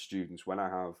students, when I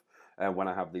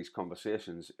have these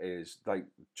conversations, is like,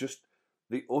 just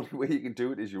the only way you can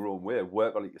do it is your own way.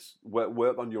 Work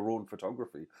on your own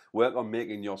photography. Work on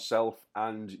making yourself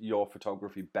and your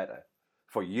photography better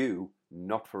for you,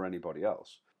 not for anybody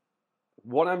else.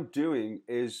 What I'm doing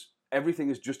is everything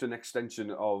is just an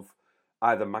extension of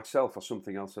either myself or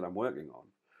something else that I'm working on.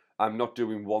 I'm not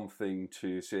doing one thing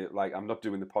to say, like, I'm not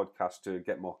doing the podcast to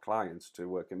get more clients to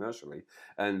work commercially.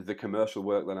 And the commercial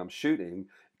work that I'm shooting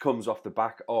comes off the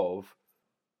back of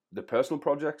the personal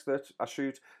projects that I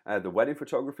shoot, the wedding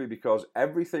photography, because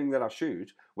everything that I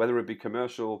shoot, whether it be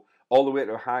commercial, all the way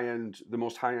to the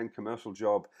most high-end commercial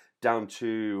job, down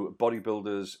to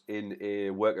bodybuilders in a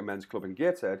working men's club in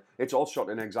Gateshead, it's all shot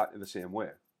in exactly the same way.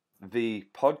 The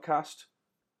podcast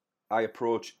I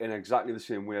approach in exactly the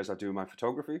same way as I do my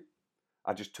photography.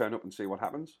 I just turn up and see what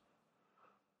happens,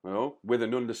 with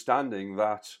an understanding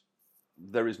that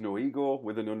there is no ego,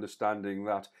 with an understanding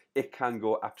that it can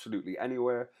go absolutely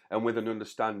anywhere, and with an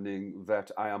understanding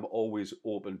that I am always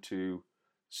open to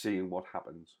seeing what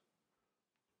happens.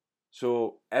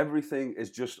 So everything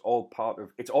is just all part of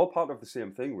the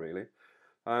same thing, really.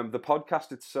 The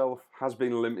podcast itself has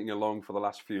been limping along for the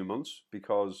last few months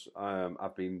because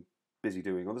I've been busy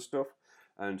doing other stuff,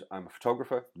 and I'm a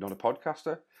photographer, not a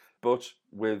podcaster. But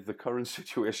with the current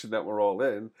situation that we're all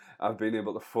in, I've been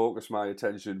able to focus my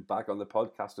attention back on the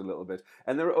podcast a little bit.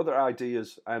 And there are other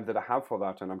ideas that I have for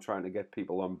that, and I'm trying to get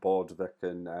people on board that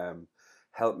can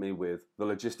help me with the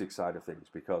logistics side of things,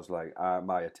 because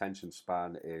my attention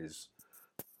span is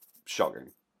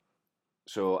shocking.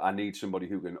 So I need somebody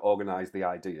who can organize the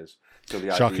ideas. So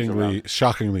the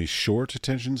shockingly short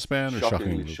attention span, or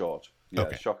shockingly short. Yeah,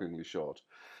 okay. Shockingly short.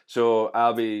 So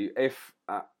I'll be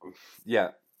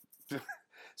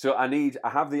So I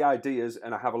have the ideas,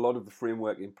 and I have a lot of the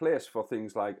framework in place for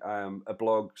things like a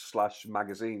blog /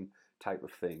 magazine type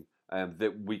of thing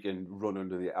that we can run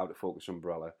under the Out of Focus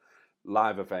umbrella.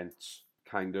 Live events,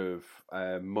 kind of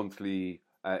monthly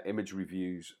image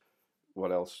reviews.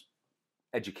 What else?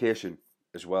 Education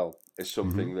as well is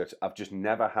something that I've just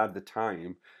never had the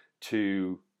time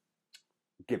to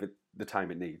give it the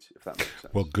time it needs, if that makes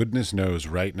sense. Well, goodness knows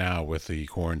right now with the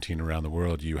quarantine around the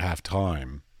world, you have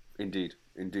time. Indeed.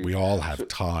 We all have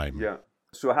time. Yeah.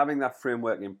 So having that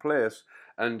framework in place,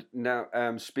 and now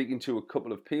speaking to a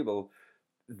couple of people,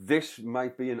 this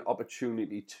might be an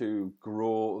opportunity to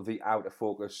grow the Out of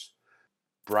Focus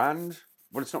brand.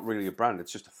 Well, it's not really a brand,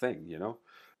 it's just a thing,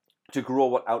 to grow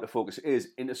what Out of Focus is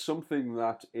into something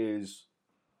that is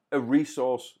a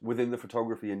resource within the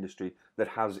photography industry that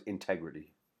has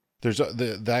integrity. There's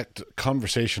that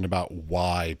conversation about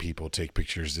why people take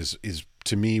pictures is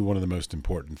to me one of the most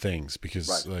important things,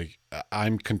 because like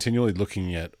I'm continually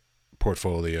looking at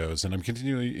portfolios, and I'm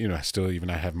continually,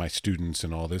 I have my students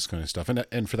and all this kind of stuff,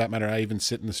 and for that matter, I even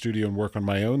sit in the studio and work on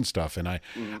my own stuff, and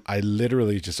I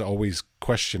literally just always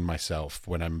question myself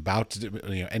when I'm about to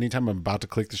do, anytime I'm about to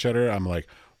click the shutter, I'm like,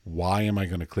 why am I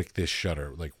going to click this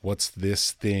shutter? Like, what's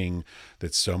this thing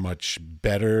that's so much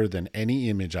better than any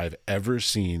image I've ever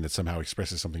seen that somehow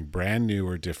expresses something brand new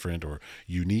or different or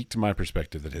unique to my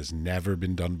perspective that has never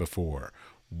been done before?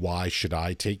 Why should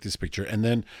I take this picture? And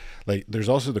then, like, there's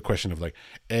also the question of, like,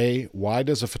 why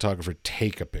does a photographer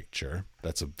take a picture?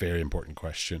 That's a very important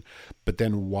question. But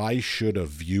then why should a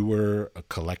viewer, a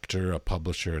collector, a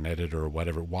publisher, an editor, or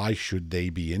whatever, why should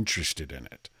they be interested in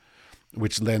it?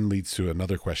 Which then leads to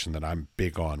another question that I'm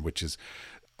big on, which is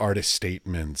artist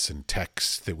statements and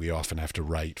texts that we often have to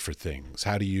write for things.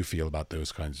 How do you feel about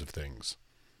those kinds of things?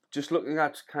 Just looking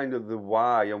at kind of the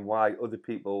why and why other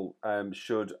people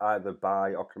should either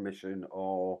buy or commission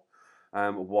or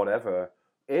whatever.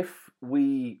 If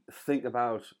we think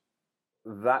about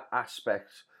that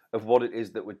aspect of what it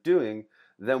is that we're doing,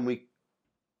 then we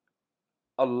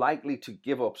are likely to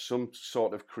give up some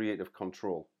sort of creative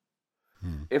control.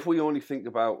 If we only think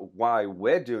about why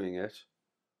we're doing it,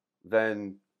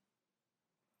 then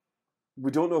we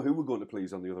don't know who we're going to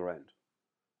please on the other end.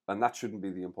 And that shouldn't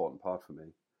be the important part for me.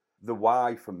 The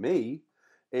why for me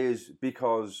is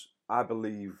because I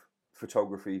believe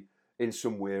photography in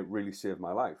some way really saved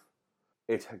my life.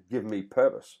 It gave me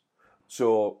purpose.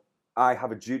 So I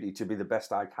have a duty to be the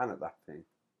best I can at that thing.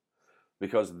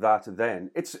 Because that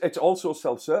then, it's also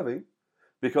self-serving,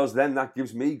 because then that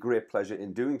gives me great pleasure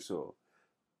in doing so.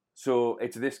 So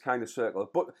it's this kind of circle.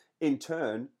 But in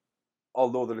turn,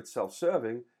 although that it's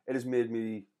self-serving, it has made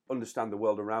me understand the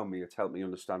world around me. It's helped me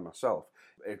understand myself.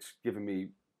 It's given me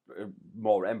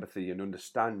more empathy and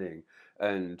understanding,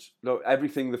 and look,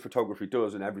 everything the photography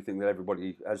does, and everything that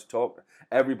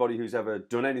everybody who's ever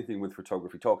done anything with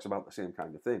photography talks about the same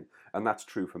kind of thing, and that's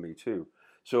true for me too.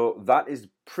 So that is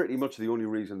pretty much the only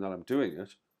reason that I'm doing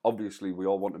it. Obviously, we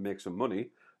all want to make some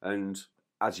money, and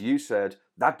as you said,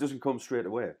 that doesn't come straight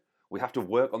away. We have to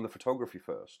work on the photography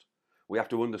first. We have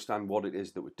to understand what it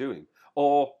is that we're doing,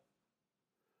 or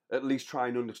at least try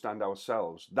and understand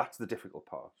ourselves. That's the difficult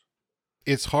part.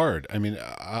 It's hard. I mean,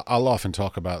 I'll often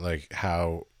talk about like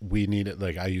how we need it.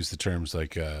 Like I use the terms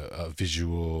like a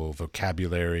visual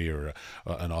vocabulary or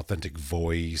an authentic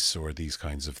voice or these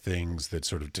kinds of things that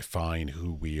sort of define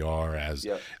who we are as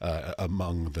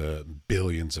among the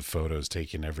billions of photos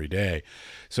taken every day.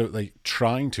 So like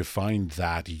trying to find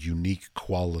that unique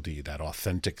quality, that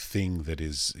authentic thing that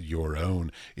is your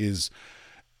own is,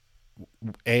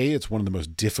 it's one of the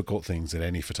most difficult things that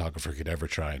any photographer could ever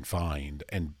try and find.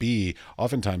 And B,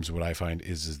 oftentimes what I find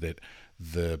is that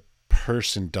the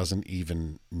person doesn't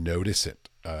even notice it.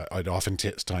 It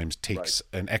oftentimes takes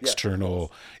an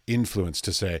external influence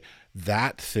to say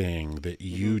that thing that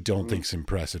you don't think's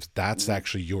impressive, that's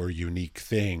actually your unique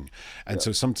thing. And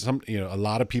so some a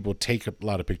lot of people take a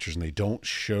lot of pictures and they don't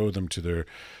show them to their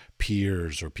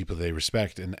peers or people they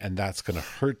respect, and that's going to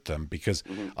hurt them, because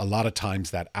a lot of times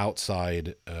that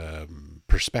outside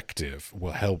perspective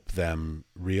will help them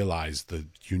realize the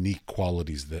unique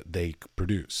qualities that they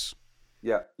produce.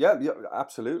 Yeah,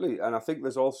 absolutely. And I think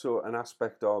there's also an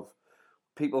aspect of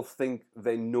people think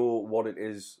they know what it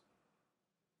is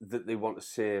that they want to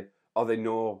say,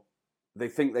 or they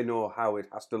think they know how it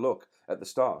has to look at the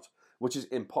start, which is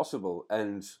impossible.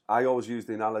 And I always use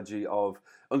the analogy of,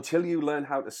 until you learn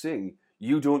how to sing,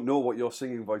 you don't know what your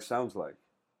singing voice sounds like.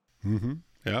 Mm-hmm.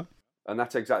 Yeah. And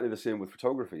that's exactly the same with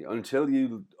photography. Until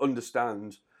you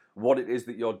understand what it is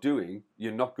that you're doing,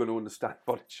 you're not going to understand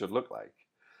what it should look like.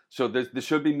 So there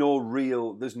should be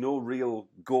there's no real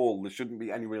goal. There shouldn't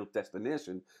be any real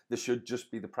destination. There should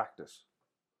just be the practice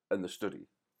and the study.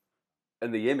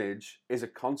 And the image is a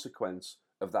consequence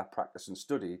of that practice and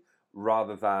study,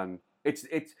 rather than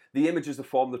the image is the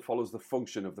form that follows the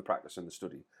function of the practice and the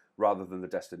study, rather than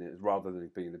it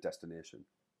being the destination.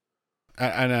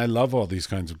 And I love all these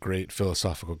kinds of great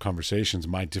philosophical conversations.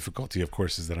 My difficulty, of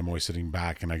course, is that I'm always sitting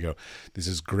back and I go, this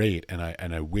is great. And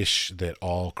I wish that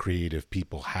all creative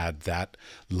people had that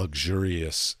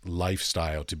luxurious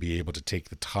lifestyle to be able to take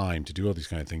the time to do all these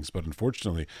kind of things. But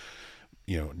unfortunately,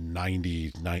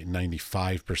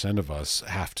 95% of us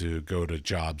have to go to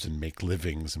jobs and make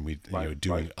livings, and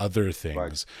doing other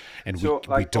things. And so,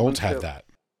 we don't have that.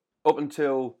 Up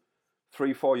until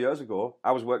 3-4 years ago,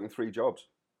 I was working 3 jobs.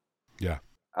 Yeah.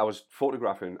 I was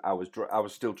photographing. I was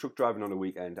still truck driving on a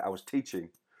weekend. I was teaching.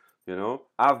 Even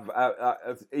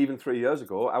 3 years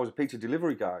ago, I was a pizza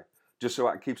delivery guy, just so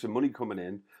I could keep some money coming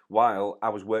in while I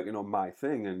was working on my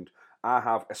thing. And I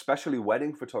have, especially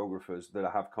wedding photographers that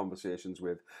I have conversations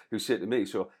with, who say to me,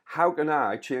 so how can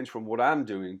I change from what I'm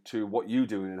doing to what you're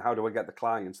doing, and how do I get the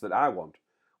clients that I want?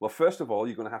 Well, first of all,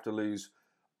 you're going to have to lose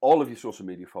all of your social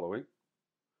media following.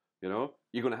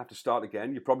 You're going to have to start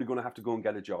again. You're probably going to have to go and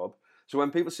get a job. So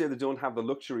when people say they don't have the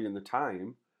luxury and the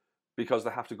time because they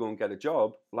have to go and get a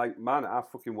job, like, man, I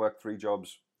fucking worked 3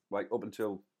 jobs like up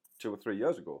until 2 or 3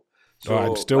 years ago. So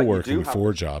I'm still working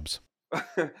 4 jobs.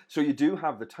 So you do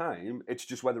have the time. It's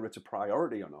just whether it's a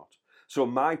priority or not. So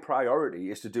my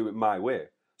priority is to do it my way.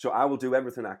 So I will do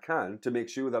everything I can to make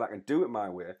sure that I can do it my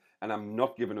way, and I'm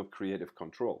not giving up creative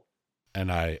control.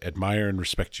 And I admire and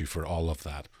respect you for all of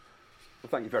that. Well,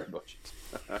 thank you very much.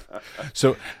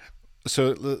 So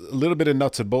a little bit of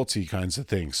nuts and boltsy kinds of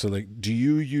things. So like, do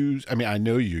you use, I mean, I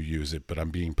know you use it, but I'm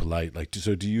being polite. Like,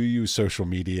 so do you use social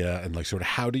media, and like sort of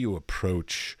how do you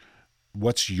approach,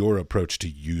 what's your approach to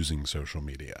using social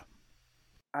media?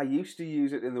 I used to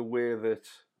use it in the way that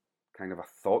kind of I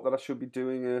thought that I should be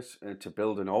doing it, to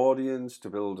build an audience, to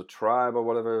build a tribe, or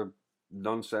whatever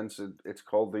nonsense it's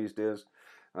called these days.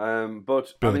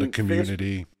 But build a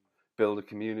community. Build a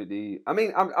community. I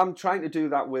mean, I'm trying to do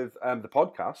that with the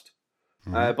podcast,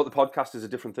 but the podcast is a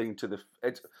different thing to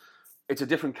it's a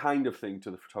different kind of thing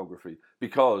to the photography,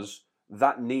 because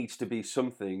that needs to be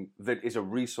something that is a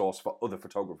resource for other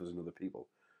photographers and other people.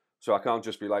 So I can't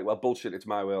just be like, well, bullshit, it's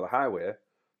my way or the highway.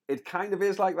 It kind of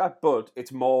is like that, but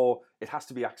it's more, it has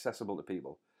to be accessible to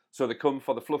people. So they come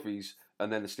for the fluffies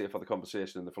and then they stay for the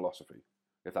conversation and the philosophy,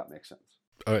 if that makes sense.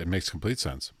 Oh, it makes complete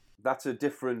sense. That's a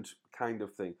different kind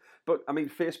of thing. But I mean,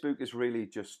 Facebook is really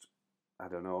just, I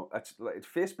don't know.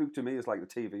 Facebook to me is like the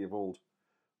TV of old.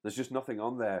 There's just nothing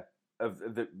on there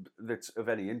that's of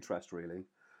any interest, really.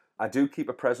 I do keep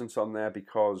a presence on there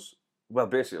because, well,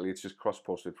 basically it's just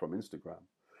cross-posted from Instagram.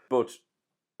 But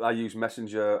I use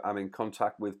Messenger. I'm in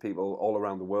contact with people all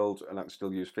around the world, and I can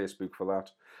still use Facebook for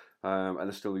that. And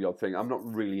it's still the odd thing. I'm not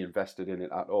really invested in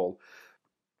it at all.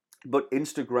 But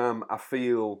Instagram, I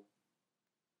feel,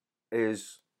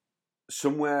 is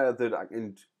somewhere that I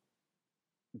can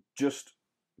just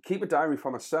keep a diary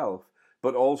for myself,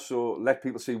 but also let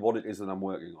people see what it is that I'm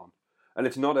working on. And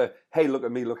it's not a, hey, look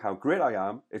at me, look how great I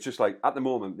am. It's just like, at the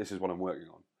moment, this is what I'm working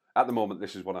on. At the moment,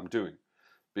 this is what I'm doing.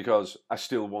 Because I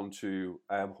still want to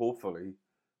hopefully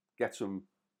get some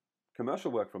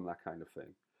commercial work from that kind of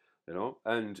thing, you know.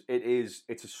 And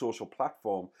it's a social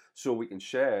platform, so we can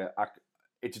share.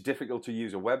 It's difficult to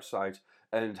use a website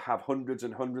and have hundreds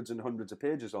and hundreds and hundreds of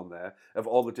pages on there of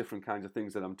all the different kinds of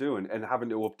things that I'm doing, and having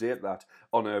to update that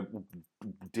on a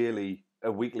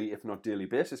weekly, if not daily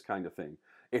basis kind of thing.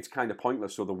 It's kind of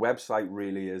pointless. So the website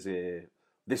really is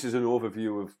this is an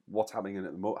overview of what's happening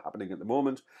at the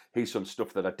moment. Here's some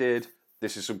stuff that I did.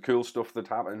 This is some cool stuff that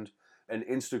happened. And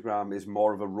Instagram is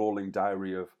more of a rolling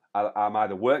diary of, I'm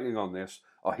either working on this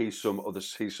or here's some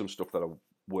stuff that I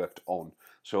worked on.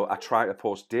 So I try to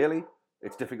post daily.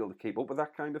 It's difficult to keep up with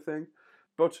that kind of thing.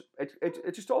 But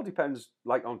it just all depends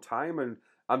like on time, and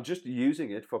I'm just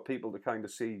using it for people to kind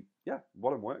of see,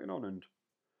 what I'm working on. And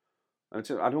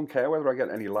I don't care whether I get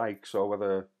any likes or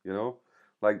whether,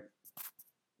 like,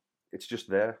 it's just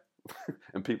there,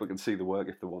 and people can see the work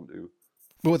if they want to.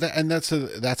 Well, that's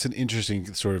an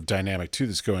interesting sort of dynamic too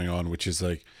that's going on, which is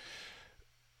like,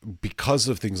 because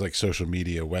of things like social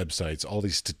media, websites, all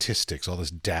these statistics, all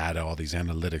this data, all these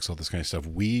analytics, all this kind of stuff,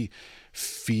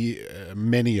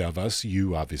 many of us,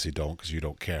 you obviously don't because you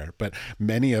don't care, but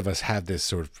many of us have this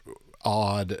sort of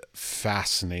odd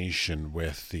fascination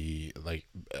with the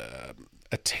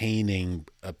attaining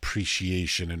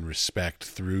appreciation and respect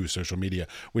through social media,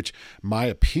 which my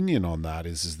opinion on that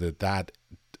is that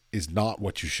is not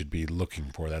what you should be looking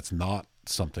for. That's not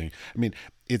something, I mean,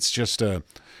 it's just a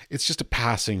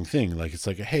passing thing. Like, it's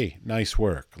like, hey, nice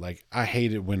work. Like, I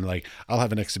hate it when, like, I'll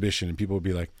have an exhibition and people will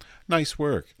be like, nice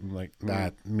work. I'm like,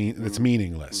 that's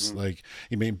meaningless. Mm-hmm. Like,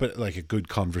 you mean, but like a good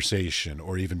conversation,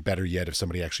 or even better yet, if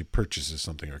somebody actually purchases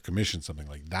something or commissions something,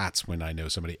 like, that's when I know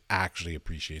somebody actually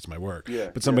appreciates my work.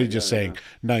 But somebody just saying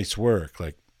nice work,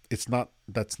 like, that's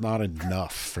not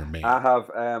enough for me.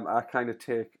 I kind of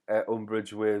take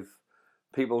umbrage with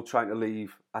people trying to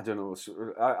leave, I don't know,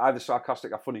 either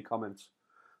sarcastic or funny comments.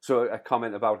 So a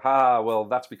comment about, well,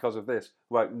 that's because of this.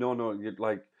 Right, no, you'd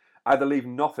like, either leave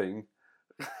nothing,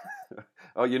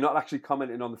 or you're not actually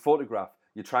commenting on the photograph.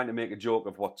 You're trying to make a joke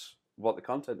of what the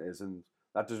content is, and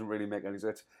that doesn't really make any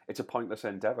sense. It's a pointless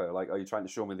endeavor. Like, are you trying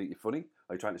to show me that you're funny?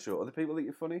 Are you trying to show other people that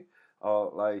you're funny?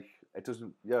 Or, like, it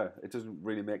doesn't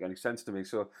really make any sense to me.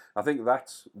 So I think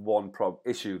that's one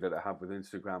issue that I have with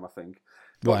Instagram, I think.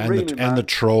 Well, and the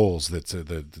trolls that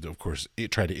of course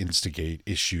try to instigate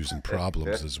issues and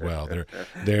problems as well.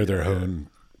 They're their own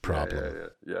problem.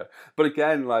 Yeah. But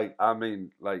again, like, I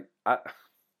mean, like,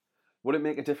 would it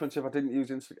make a difference if I didn't use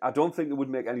Instagram? I don't think it would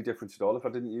make any difference at all if I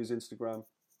didn't use Instagram.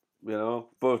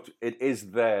 But it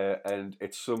is there, and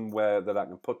it's somewhere that I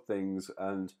can put things,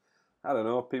 and I don't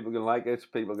know, people can like it,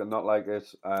 people can not like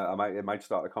it. It might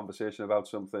start a conversation about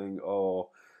something, or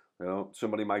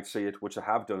somebody might see it, which I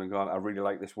have done, and gone, I really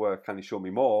like this work, can you show me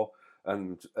more?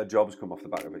 And a job's come off the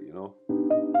back of it,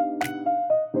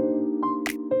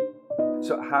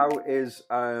 So how is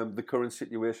the current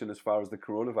situation as far as the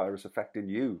coronavirus affecting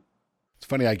you? It's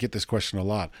funny, I get this question a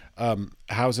lot.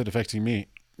 How's it affecting me?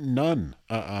 None.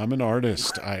 I'm an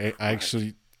artist.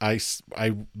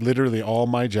 I literally, all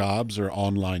my jobs are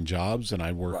online jobs, and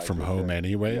I work from home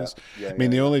anyways. I mean,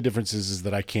 the only difference is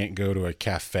that I can't go to a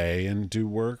cafe and do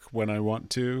work when I want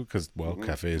to, because,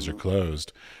 cafes are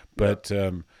closed. But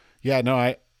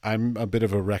I'm a bit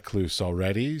of a recluse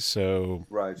already, so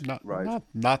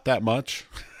not that much.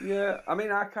 Yeah, I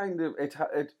mean, I kind of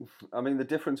I mean, the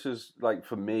differences, like,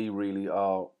 for me really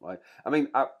are, like, I mean,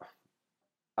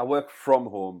 I work from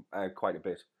home quite a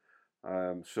bit.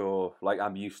 So, like,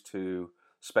 I'm used to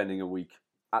spending a week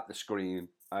at the screen,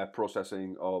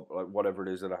 processing or like whatever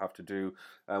it is that I have to do,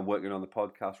 working on the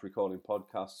podcast, recording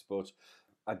podcasts. But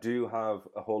I do have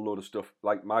a whole load of stuff.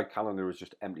 Like, my calendar is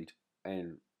just emptied,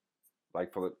 and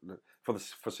like for the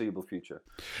foreseeable future.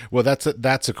 Well, that's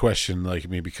a question, like, I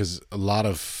mean, because a lot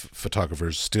of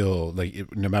photographers still,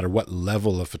 like, no matter what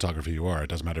level of photography you are, it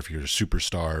doesn't matter if you're a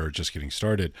superstar or just getting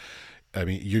started. I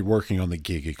mean, you're working on the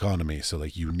gig economy, so,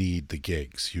 like, you need the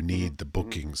gigs, you need the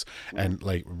bookings, and,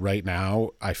 like, right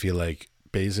now, I feel like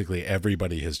basically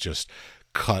everybody has just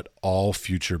cut all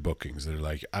future bookings. They're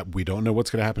like, we don't know what's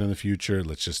going to happen in the future.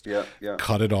 Let's just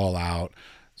cut it all out.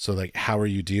 So like, how are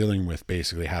you dealing with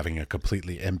basically having a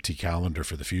completely empty calendar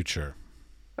for the future?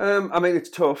 I mean, it's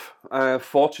tough.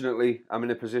 Fortunately, I'm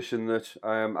in a position that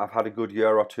I've had a good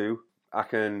year or two. I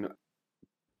can,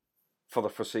 for the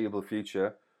foreseeable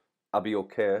future, I'll be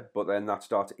okay. But then that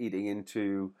starts eating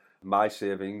into my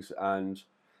savings, and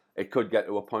it could get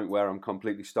to a point where I'm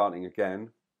completely starting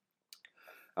again.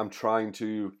 I'm trying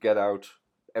to get out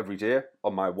every day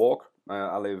on my walk.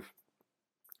 I live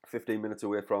 15 minutes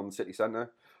away from the city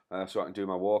centre, so I can do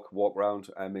my walk around,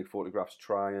 and make photographs,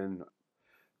 try and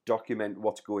document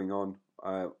what's going on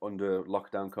under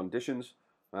lockdown conditions.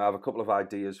 I have a couple of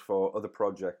ideas for other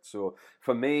projects. So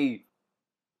for me,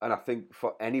 and I think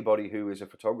for anybody who is a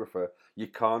photographer, you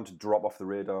can't drop off the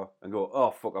radar and go,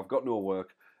 oh, fuck, I've got no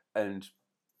work, and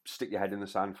stick your head in the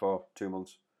sand for 2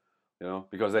 months.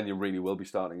 Because then you really will be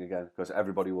starting again, because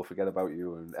everybody will forget about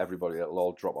you and everybody will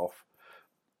all drop off.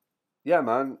 Yeah,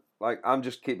 man, like I'm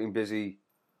just keeping busy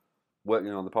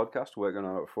working on the podcast, working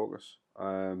on Out of Focus,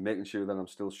 making sure that I'm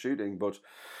still shooting, but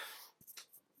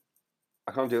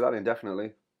I can't do that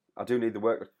indefinitely. I do need the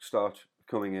work to start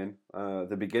coming in.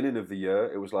 The beginning of the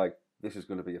year, it was like, this is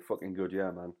going to be a fucking good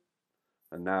year, man.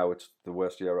 And now it's the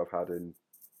worst year I've had in,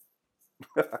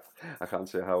 I can't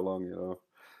say how long,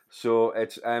 So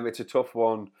it's a tough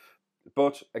one.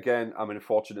 But again, I'm in a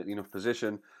fortunate enough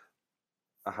position.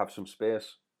 I have some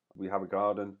space. We have a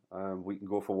garden. We can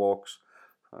go for walks.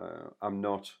 I'm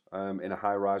not in a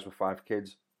high rise with 5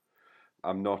 kids.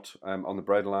 I'm not on the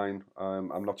breadline.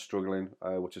 I'm not struggling,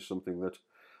 which is something that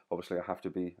obviously I have to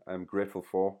be grateful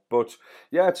for. But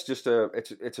yeah, it's just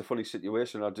it's a funny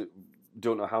situation. I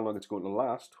don't know how long it's going to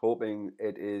last. Hoping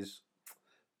it is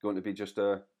going to be just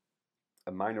a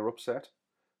minor upset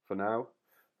for now,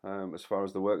 as far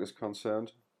as the work is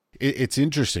concerned. It's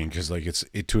interesting because like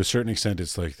to a certain extent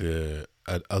it's like a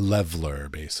leveler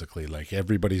basically. Like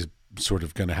everybody's sort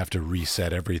of going to have to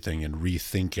reset everything and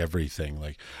rethink everything,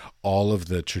 like all of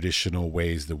the traditional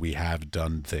ways that we have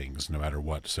done things, no matter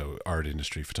what. So art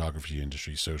industry, photography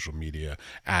industry, social media,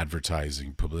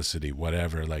 advertising, publicity,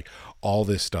 whatever, like all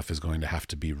this stuff is going to have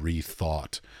to be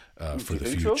rethought for the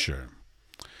future. So?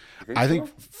 I think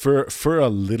for a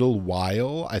little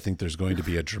while, I think there's going to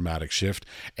be a dramatic shift,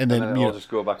 and then it'll just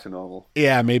go back to normal.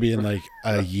 Yeah, maybe in like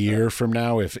a year from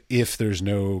now, if there's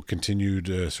no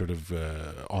continued sort of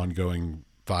ongoing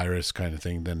virus kind of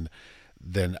thing,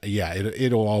 then yeah,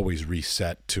 it'll always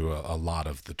reset to a lot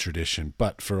of the tradition.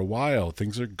 But for a while,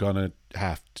 things are gonna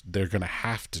have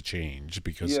to change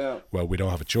because well, we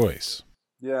don't have a choice.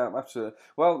 Yeah, absolutely.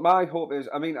 Well, my hope is,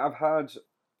 I mean, I've had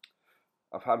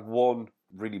one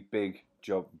really big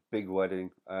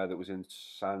wedding that was in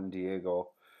San Diego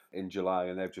in July,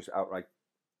 and they've just outright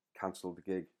cancelled the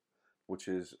gig, which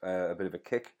is a bit of a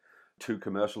kick. 2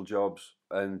 commercial jobs,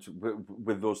 and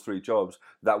with those 3 jobs,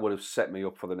 that would have set me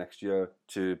up for the next year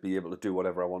to be able to do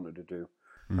whatever I wanted to do.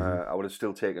 I would have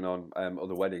still taken on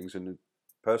other weddings and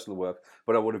personal work,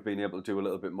 but I would have been able to do a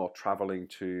little bit more traveling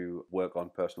to work on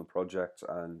personal projects,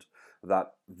 and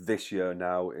that this year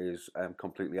now is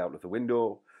completely out of the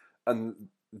window. And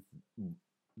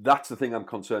that's the thing I'm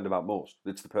concerned about most.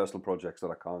 It's the personal projects that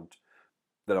I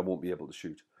won't be able to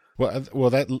shoot. Well,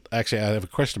 that actually, I have a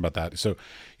question about that. So,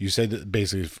 you said that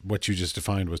basically what you just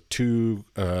defined was two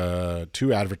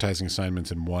advertising assignments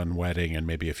and 1 wedding, and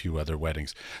maybe a few other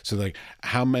weddings. So, like,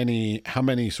 how much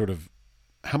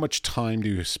time do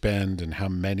you spend, and how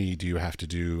many do you have to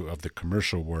do of the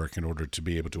commercial work in order to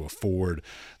be able to afford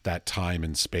that time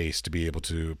and space to be able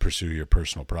to pursue your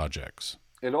personal projects?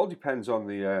 It all depends on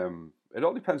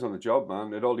the job,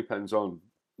 man. It all depends on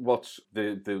what's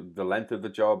the length of the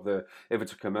job. If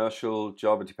it's a commercial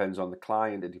job, it depends on the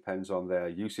client. It depends on their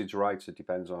usage rights. It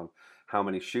depends on how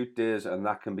many shoot days, and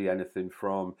that can be anything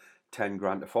from 10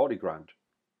 grand to 40 grand.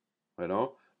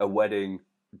 A wedding,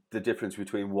 the difference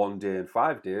between 1 day and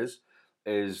 5 days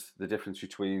is the difference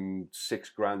between 6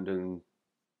 grand and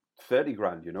 30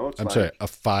 grand. I'm sorry, a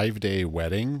 5-day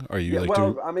wedding? Are you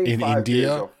in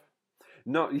India?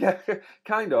 No, yeah,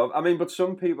 kind of. I mean, but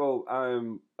some people,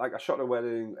 like I shot a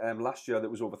wedding last year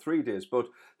that was over 3 days, but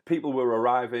people were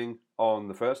arriving on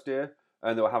the first day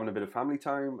and they were having a bit of family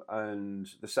time, and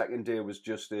the second day was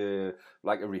just a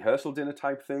rehearsal dinner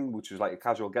type thing, which was like a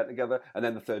casual get together, and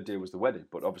then the third day was the wedding.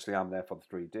 But obviously I'm there for the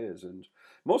 3 days, and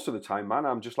most of the time, man,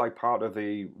 I'm just like part of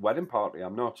the wedding party.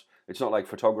 It's not like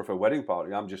photographer wedding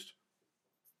party. I'm just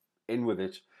in with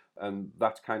it. And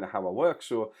that's kind of how I work.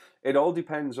 So it all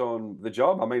depends on the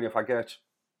job. I mean, if I get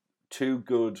 2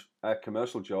 good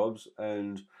commercial jobs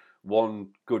and 1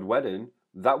 good wedding,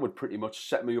 that would pretty much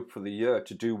set me up for the year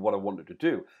to do what I wanted to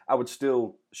do. I would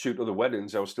still shoot other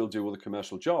weddings, I would still do other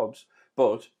commercial jobs,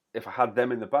 but if I had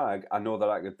them in the bag, I know that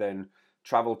I could then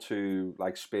travel to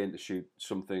like Spain to shoot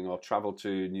something, or travel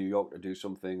to New York to do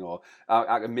something, or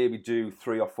I could maybe do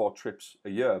 3 or 4 trips a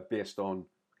year based on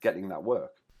getting that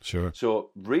work. Sure.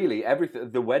 So really,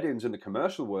 everything, the weddings and the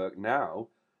commercial work now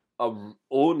are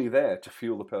only there to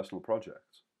fuel the personal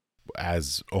projects.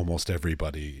 As almost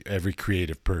everybody, every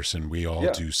creative person, we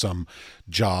all do some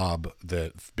job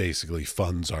that basically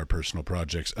funds our personal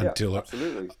projects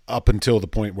up until the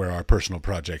point where our personal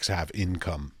projects have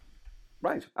income.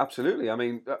 Right, absolutely. I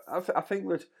mean, I think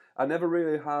that I never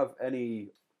really have any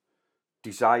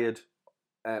desired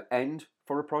end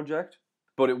for a project,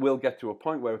 but it will get to a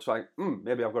point where it's like,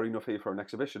 maybe I've got enough here for an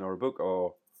exhibition or a book,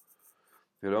 or,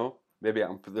 maybe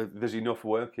there's enough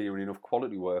work here and enough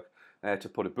quality work to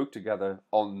put a book together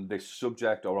on this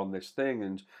subject or on this thing,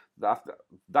 and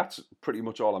that's pretty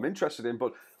much all I'm interested in.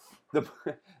 But the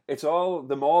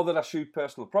more that I shoot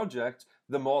personal projects,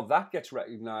 the more that gets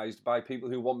recognised by people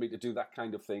who want me to do that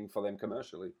kind of thing for them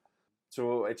commercially.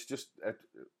 So it's just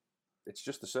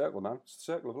the circle, man. It's the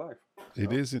circle of life.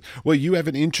 It is. Well, you have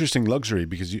an interesting luxury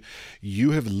because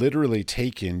you have literally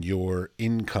taken your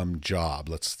income job.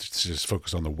 Let's just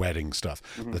focus on the wedding stuff.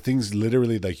 Mm-hmm. The things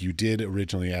literally like you did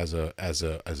originally as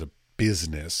a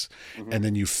business, and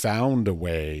then you found a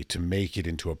way to make it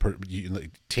into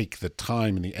you take the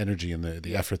time and the energy and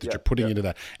the effort that you're putting into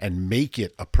that and make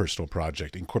it a personal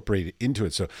project, incorporate it into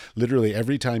it. So literally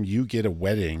every time you get a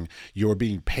wedding, you're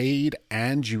being paid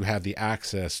and you have the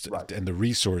access and the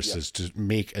resources to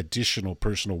make additional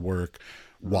personal work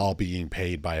while being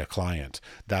paid by a client.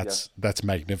 That's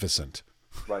magnificent.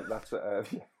 Right. That's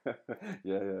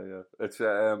yeah. It's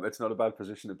not a bad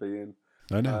position to be in.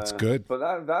 No, it's good. But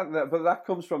that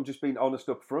comes from just being honest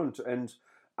up front. And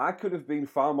I could have been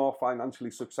far more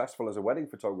financially successful as a wedding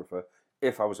photographer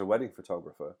if I was a wedding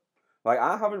photographer. Like,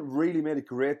 I haven't really made a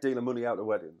great deal of money out of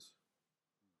weddings,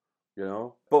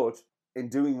 But in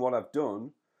doing what I've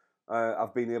done,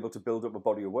 I've been able to build up a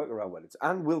body of work around weddings,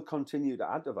 and will continue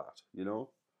to add to that,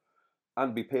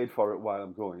 and be paid for it while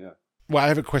I'm going. Yeah. Well, I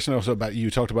have a question also about you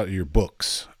talked about your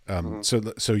books.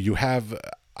 So you have.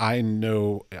 I'm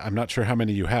not sure how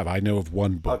many you have. I know of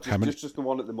one book. How many? Just the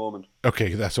one at the moment.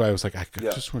 Okay, that's why I was like,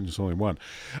 just only one.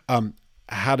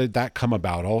 How did that come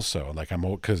about? Also, like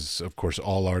because of course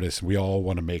all artists, we all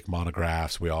want to make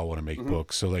monographs, we all want to make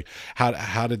books. So like,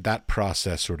 how did that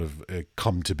process sort of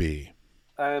come to be?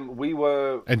 We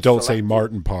were, and don't say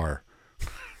Martin Parr.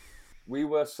 We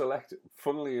were selected.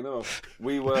 Funnily enough,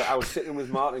 I was sitting with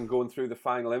Martin going through the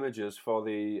final images for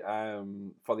the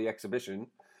exhibition.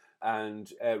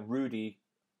 And Rudy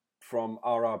from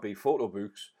RRB Photo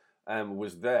Books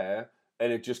was there,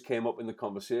 and it just came up in the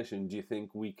conversation. Do you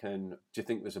think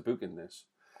there's a book in this?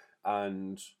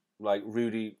 And like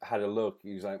Rudy had a look.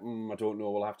 He's like, I don't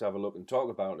know. We'll have to have a look and talk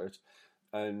about it.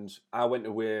 And I went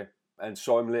away and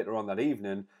saw him later on that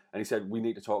evening, and he said, we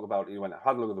need to talk about it. He went, I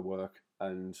had a look at the work,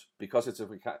 and because it's a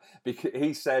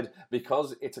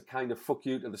kind of fuck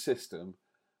you to the system,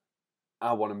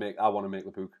 I want to make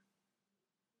the book.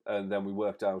 And then we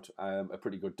worked out a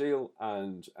pretty good deal,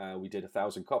 and we did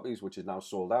 1,000 copies, which is now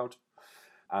sold out.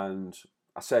 And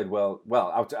I said,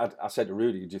 I said to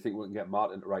Rudy, do you think we can get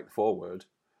Martin to write the foreword?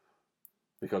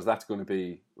 Because that's going to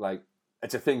be like,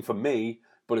 it's a thing for me,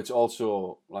 but it's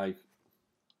also like,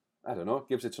 I don't know, it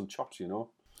gives it some chops,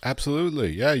 Absolutely,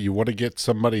 yeah. You want to get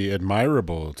somebody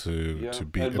admirable to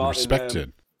be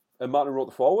respected. And Martin wrote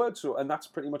the foreword, and that's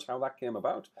pretty much how that came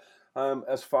about.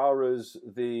 As far as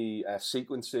the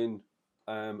sequencing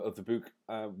of the book,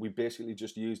 we basically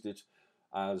just used it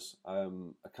as a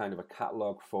kind of a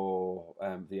catalogue for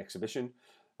the exhibition,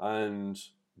 and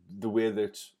the way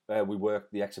that we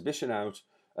worked the exhibition out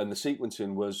and the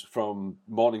sequencing was from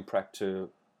morning prep to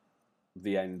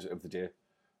the end of the day,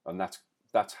 and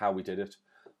that's how we did it.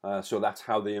 So that's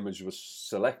how the image was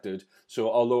selected.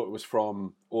 So although it was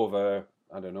from over,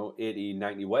 80,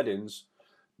 90 weddings,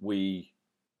 we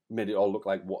made it all look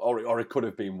like, or it could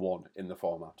have been one in the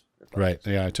format. Right.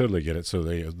 Yeah, I totally get it. So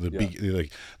the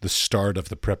start of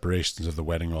the preparations of the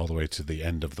wedding all the way to the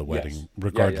end of the wedding,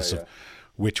 regardless of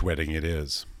which wedding it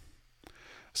is.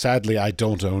 Sadly, I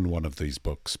don't own one of these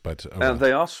books, but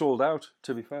they are sold out,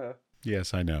 to be fair.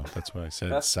 Yes, I know. That's why I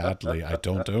said, sadly, I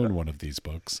don't own one of these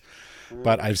books,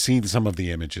 but I've seen some of the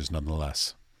images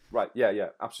nonetheless. Right,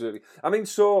 yeah, absolutely. I mean,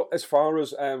 so as far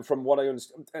as from what I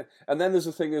understand, and then there's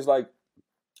the thing is like,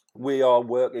 we are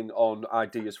working on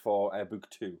ideas for book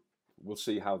 2. We'll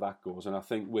see how that goes. And I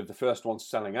think with the first one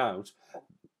selling out,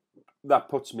 that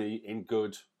puts me in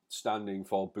good standing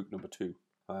for book number 2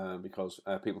 because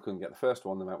people couldn't get the first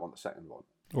one, they might want the second one.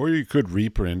 Or you could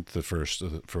reprint the first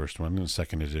one in the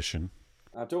second edition.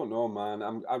 I don't know, man.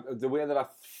 I'm the way that I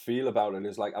feel about it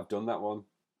is like I've done that one.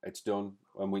 It's done,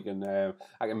 and we can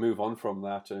I can move on from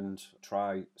that and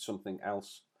try something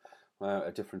else,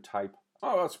 a different type.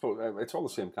 Oh, I suppose it's all the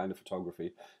same kind of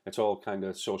photography. It's all kind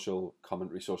of social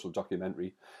commentary, social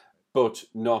documentary, but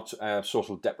not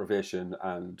social deprivation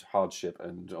and hardship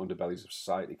and underbellies of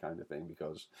society kind of thing,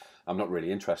 because I'm not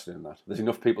really interested in that. There's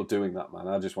enough people doing that, man.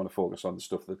 I just want to focus on the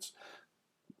stuff that's,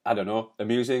 I don't know,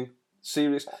 amusing,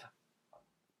 serious.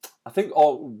 I think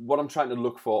what I'm trying to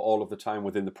look for all of the time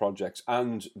within the projects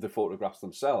and the photographs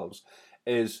themselves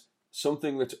is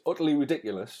something that's utterly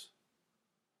ridiculous,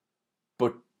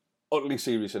 but utterly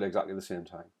serious at exactly the same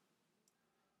time.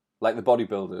 Like the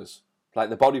bodybuilders,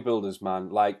 man.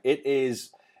 Like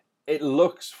it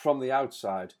looks from the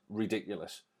outside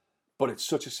ridiculous, but it's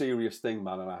such a serious thing,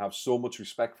 man. And I have so much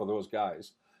respect for those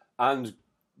guys and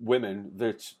women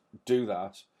that do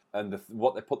that and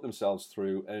what they put themselves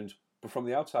through. But from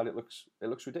the outside, it looks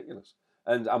ridiculous.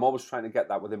 And I'm always trying to get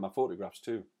that within my photographs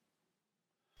too.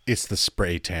 It's the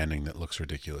spray tanning that looks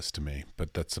ridiculous to me,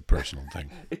 but that's a personal thing.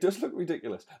 It does look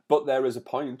ridiculous, but there is a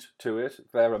point to it.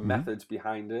 There are methods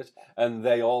behind it, and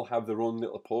they all have their own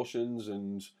little portions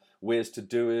and ways to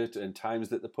do it, and times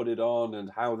that they put it on, and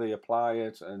how they apply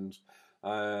it, and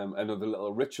other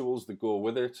little rituals that go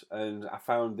with it. And I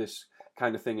found this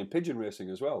kind of thing in pigeon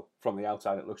racing as well. From the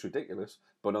outside, it looks ridiculous,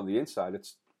 but on the inside,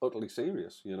 it's utterly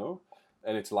serious, you know,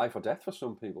 and it's life or death for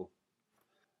some people.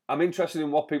 I'm interested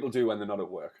in what people do when they're not at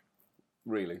work,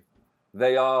 really.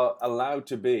 They are allowed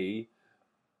to be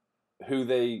who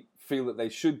they feel that they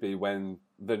should be when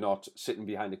they're not sitting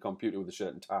behind a computer with a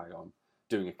shirt and tie on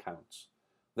doing accounts.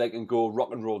 They can go rock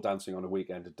and roll dancing on a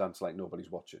weekend and dance like nobody's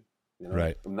watching, you know?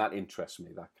 Right. And that interests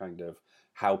me, that kind of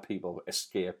how people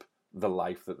escape the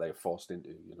life that they're forced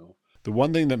into, you know? The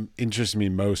one thing that interests me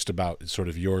most about sort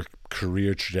of your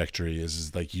career trajectory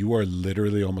is like you are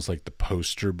literally almost like the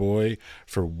poster boy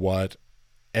for what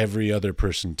every other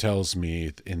person tells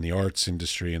me in the arts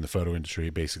industry and the photo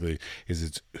industry basically is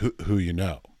it's who you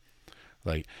know.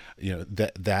 Like, you know,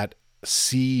 that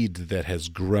seed that has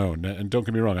grown, and don't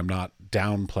get me wrong, I'm not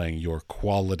downplaying your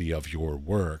quality of your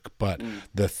work, but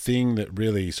the thing that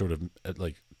really sort of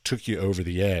like took you over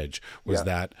the edge was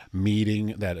that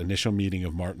initial meeting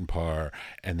of Martin Parr,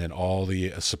 and then all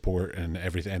the support and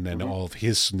everything, and then all of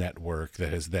his network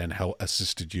that has then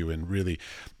assisted you in really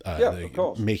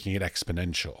making it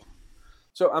exponential.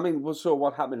 So, I mean, so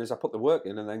what happened is I put the work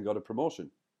in and then got a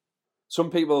promotion. Some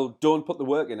people don't put the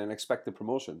work in and expect the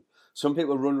promotion. Some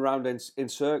people run around in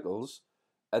circles.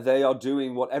 They are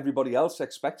doing what everybody else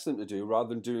expects them to do rather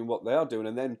than doing what they are doing,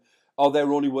 and then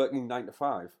they're only working 9 to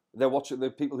 5. They're watching the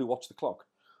people who watch the clock.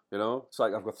 You know, it's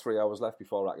like I've got 3 hours left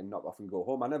before I can knock off and go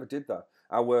home. I never did that.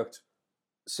 I worked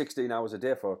 16 hours a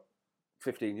day for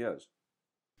 15 years.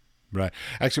 Right.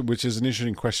 Actually, which is an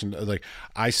interesting question. Like,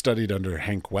 I studied under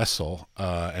Hank Wessel,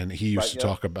 and he used to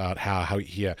talk about how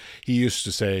he used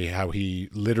to say how he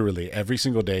literally every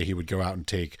single day he would go out and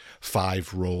take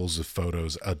 5 rolls of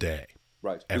photos a day.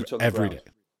 Right. Every day.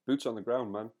 Boots on the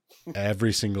ground, man.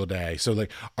 Every single day. So,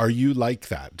 like, are you like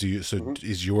that? Do you? So,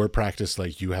 is your practice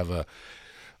like you have a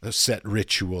set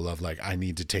ritual of like I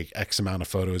need to take X amount of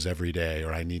photos every day,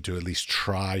 or I need to at least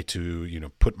try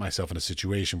to put myself in a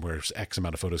situation where X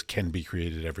amount of photos can be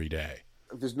created every day?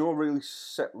 There's no really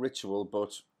set ritual,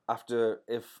 but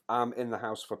if I'm in the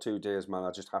house for 2 days, man,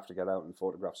 I just have to get out and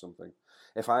photograph something.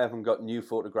 If I haven't got new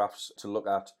photographs to look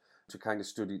at, to kind of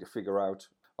study, to figure out,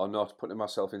 or not putting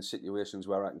myself in situations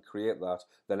where I can create that,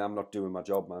 then I'm not doing my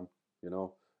job, man. You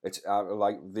know, it's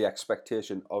like the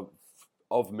expectation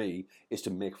of me is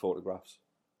to make photographs,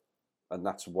 and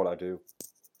that's what I do.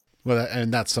 Well,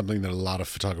 and that's something that a lot of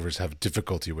photographers have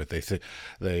difficulty with.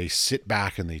 They sit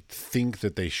back and they think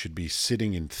that they should be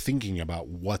sitting and thinking about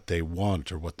what they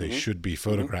want or what they should be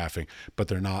photographing, but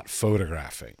they're not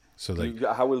photographing. So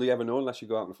how will you ever know unless you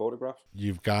go out and photograph?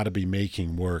 You've got to be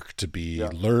making work to be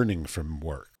learning from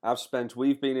work.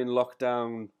 We've been in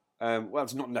lockdown. Well,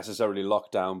 it's not necessarily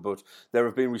lockdown, but there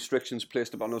have been restrictions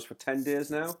placed upon us for 10 days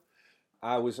now.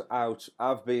 I was out.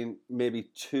 I've been maybe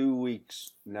 2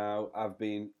 weeks now. I've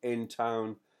been in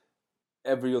town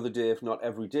every other day, if not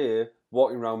every day,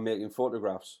 walking around making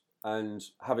photographs and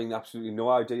having absolutely no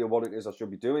idea what it is I should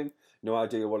be doing, no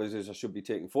idea what it is I should be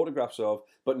taking photographs of.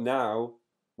 But now,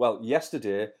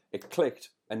 yesterday it clicked,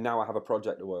 and now I have a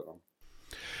project to work on.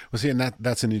 Well, see, and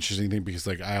that's an interesting thing because,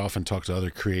 like, I often talk to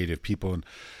other creative people, and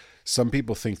some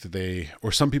people think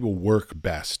some people work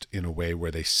best in a way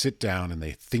where they sit down and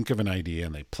they think of an idea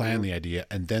and they plan the idea,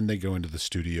 and then they go into the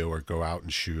studio or go out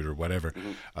and shoot or whatever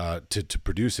to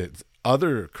produce it.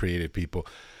 Other creative people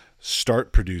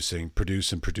start produce, and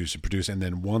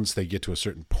then once they get to a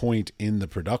certain point in the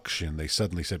production, they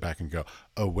suddenly sit back and go,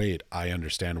 "Oh wait, I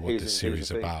understand what this series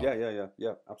is about."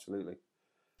 Yeah, absolutely.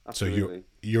 So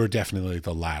you're definitely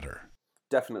the latter.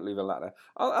 Definitely the latter.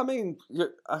 I mean,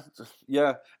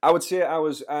 yeah, I would say I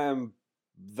was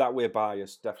that way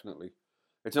biased, definitely.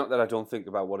 It's not that I don't think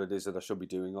about what it is that I should be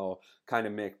doing or kind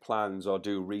of make plans or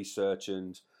do research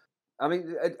and... I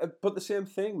mean, but the same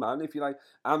thing, man. If you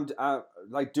I'm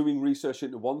like doing research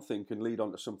into one thing can lead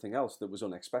on to something else that was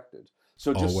unexpected.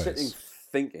 So just sitting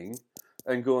thinking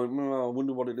and going, I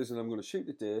wonder what it is that I'm going to shoot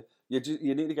today.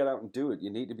 You need to get out and do it. You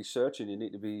need to be searching. You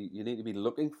need to be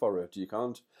looking for it. You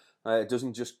can't. It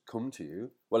doesn't just come to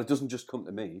you. Well, it doesn't just come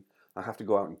to me. I have to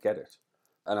go out and get it.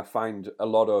 And I find a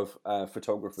lot of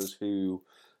photographers who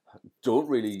don't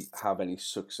really have any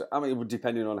success. I mean,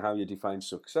 depending on how you define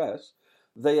success.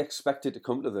 They expect it to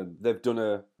come to them. They've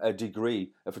done a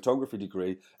degree, a photography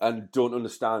degree, and don't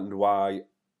understand why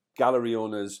gallery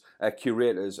owners,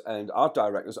 curators, and art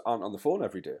directors aren't on the phone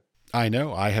every day. I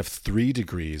know. I have 3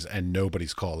 degrees and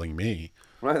nobody's calling me.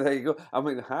 Right, there you go. I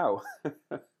mean, how?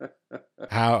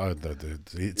 How?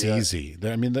 It's easy.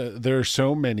 I mean, there are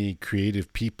so many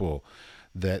creative people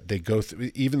that they go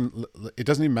through. Even it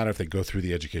doesn't even matter if they go through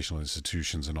the educational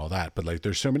institutions and all that, but like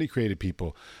there's so many creative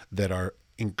people that are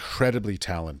incredibly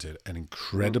talented and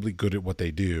incredibly good at what they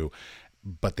do,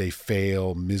 but they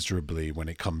fail miserably when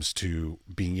it comes to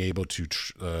being able to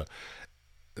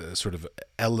sort of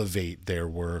elevate their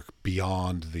work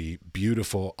beyond the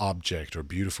beautiful object or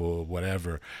beautiful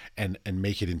whatever and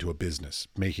make it into a business,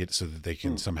 make it so that they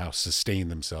can somehow sustain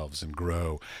themselves and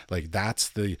grow. Like that's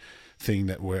the thing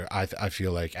that where I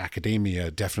feel like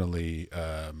academia definitely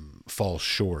falls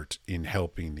short in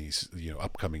helping these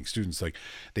upcoming students. Like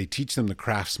they teach them the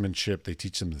craftsmanship, they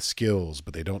teach them the skills,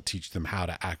 but they don't teach them how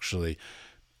to actually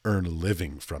earn a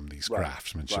living from these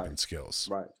craftsmanship and skills.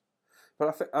 Right.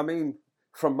 But I mean,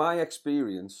 from my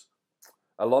experience,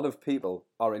 a lot of people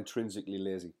are intrinsically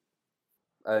lazy.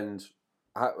 And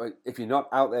if you're not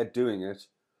out there doing it,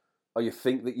 or you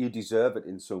think that you deserve it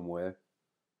in some way,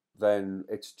 then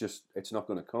it's not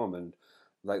going to come. And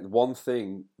like one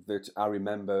thing that I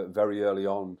remember very early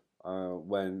on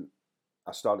when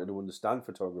I started to understand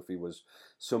photography was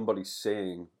somebody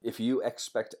saying, if you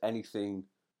expect anything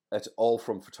at all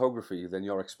from photography, then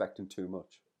you're expecting too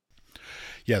much.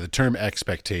 Yeah, the term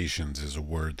expectations is a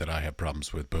word that I have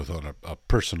problems with, both on a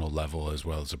personal level as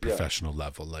well as a professional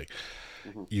level. Like,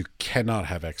 you cannot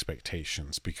have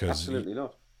expectations because absolutely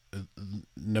not.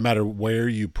 No matter where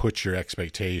you put your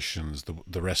expectations,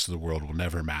 the rest of the world will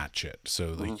never match it.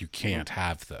 So, like, you can't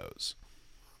have those.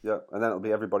 Yeah, and then it'll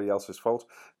be everybody else's fault.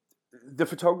 The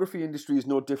photography industry is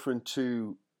no different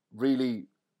to really...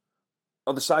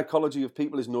 or the psychology of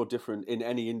people is no different in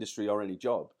any industry or any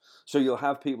job. So you'll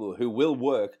have people who will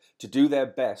work to do their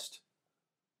best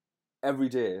every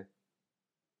day,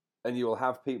 and you will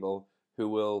have people who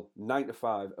will 9 to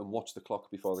 5 and watch the clock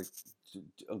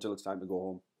until it's time to go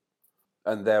home.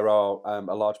 And there are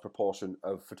a large proportion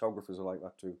of photographers are like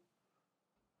that too,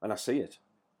 and I see it.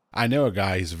 I know a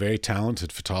guy, he's a very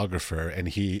talented photographer, and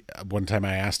one time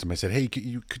I asked him, I said, hey, could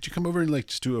you come over and like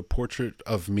just do a portrait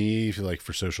of me if you like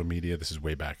for social media? This is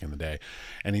way back in the day.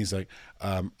 And he's like,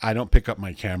 I don't pick up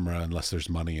my camera unless there's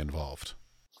money involved.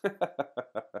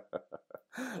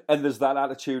 And there's that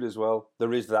attitude as well.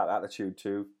 There is that attitude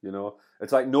too,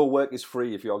 It's like no work is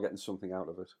free if you're getting something out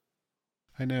of it.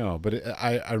 I know, but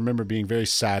I remember being very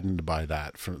saddened by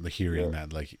that, from the hearing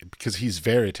that, like, because he's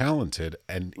very talented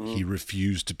and he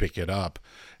refused to pick it up.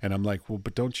 And I'm like, well,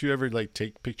 but don't you ever like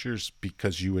take pictures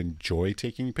because you enjoy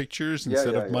taking pictures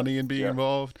instead of money and being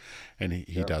involved? And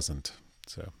he doesn't.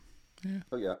 So, yeah.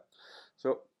 Oh, yeah.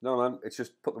 So, no, man, it's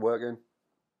just put the work in.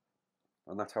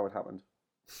 And that's how it happened.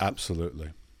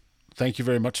 Absolutely. Thank you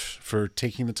very much for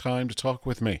taking the time to talk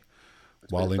with me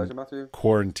while in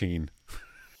quarantine.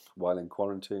 While in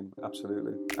quarantine.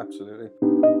 Absolutely. Absolutely.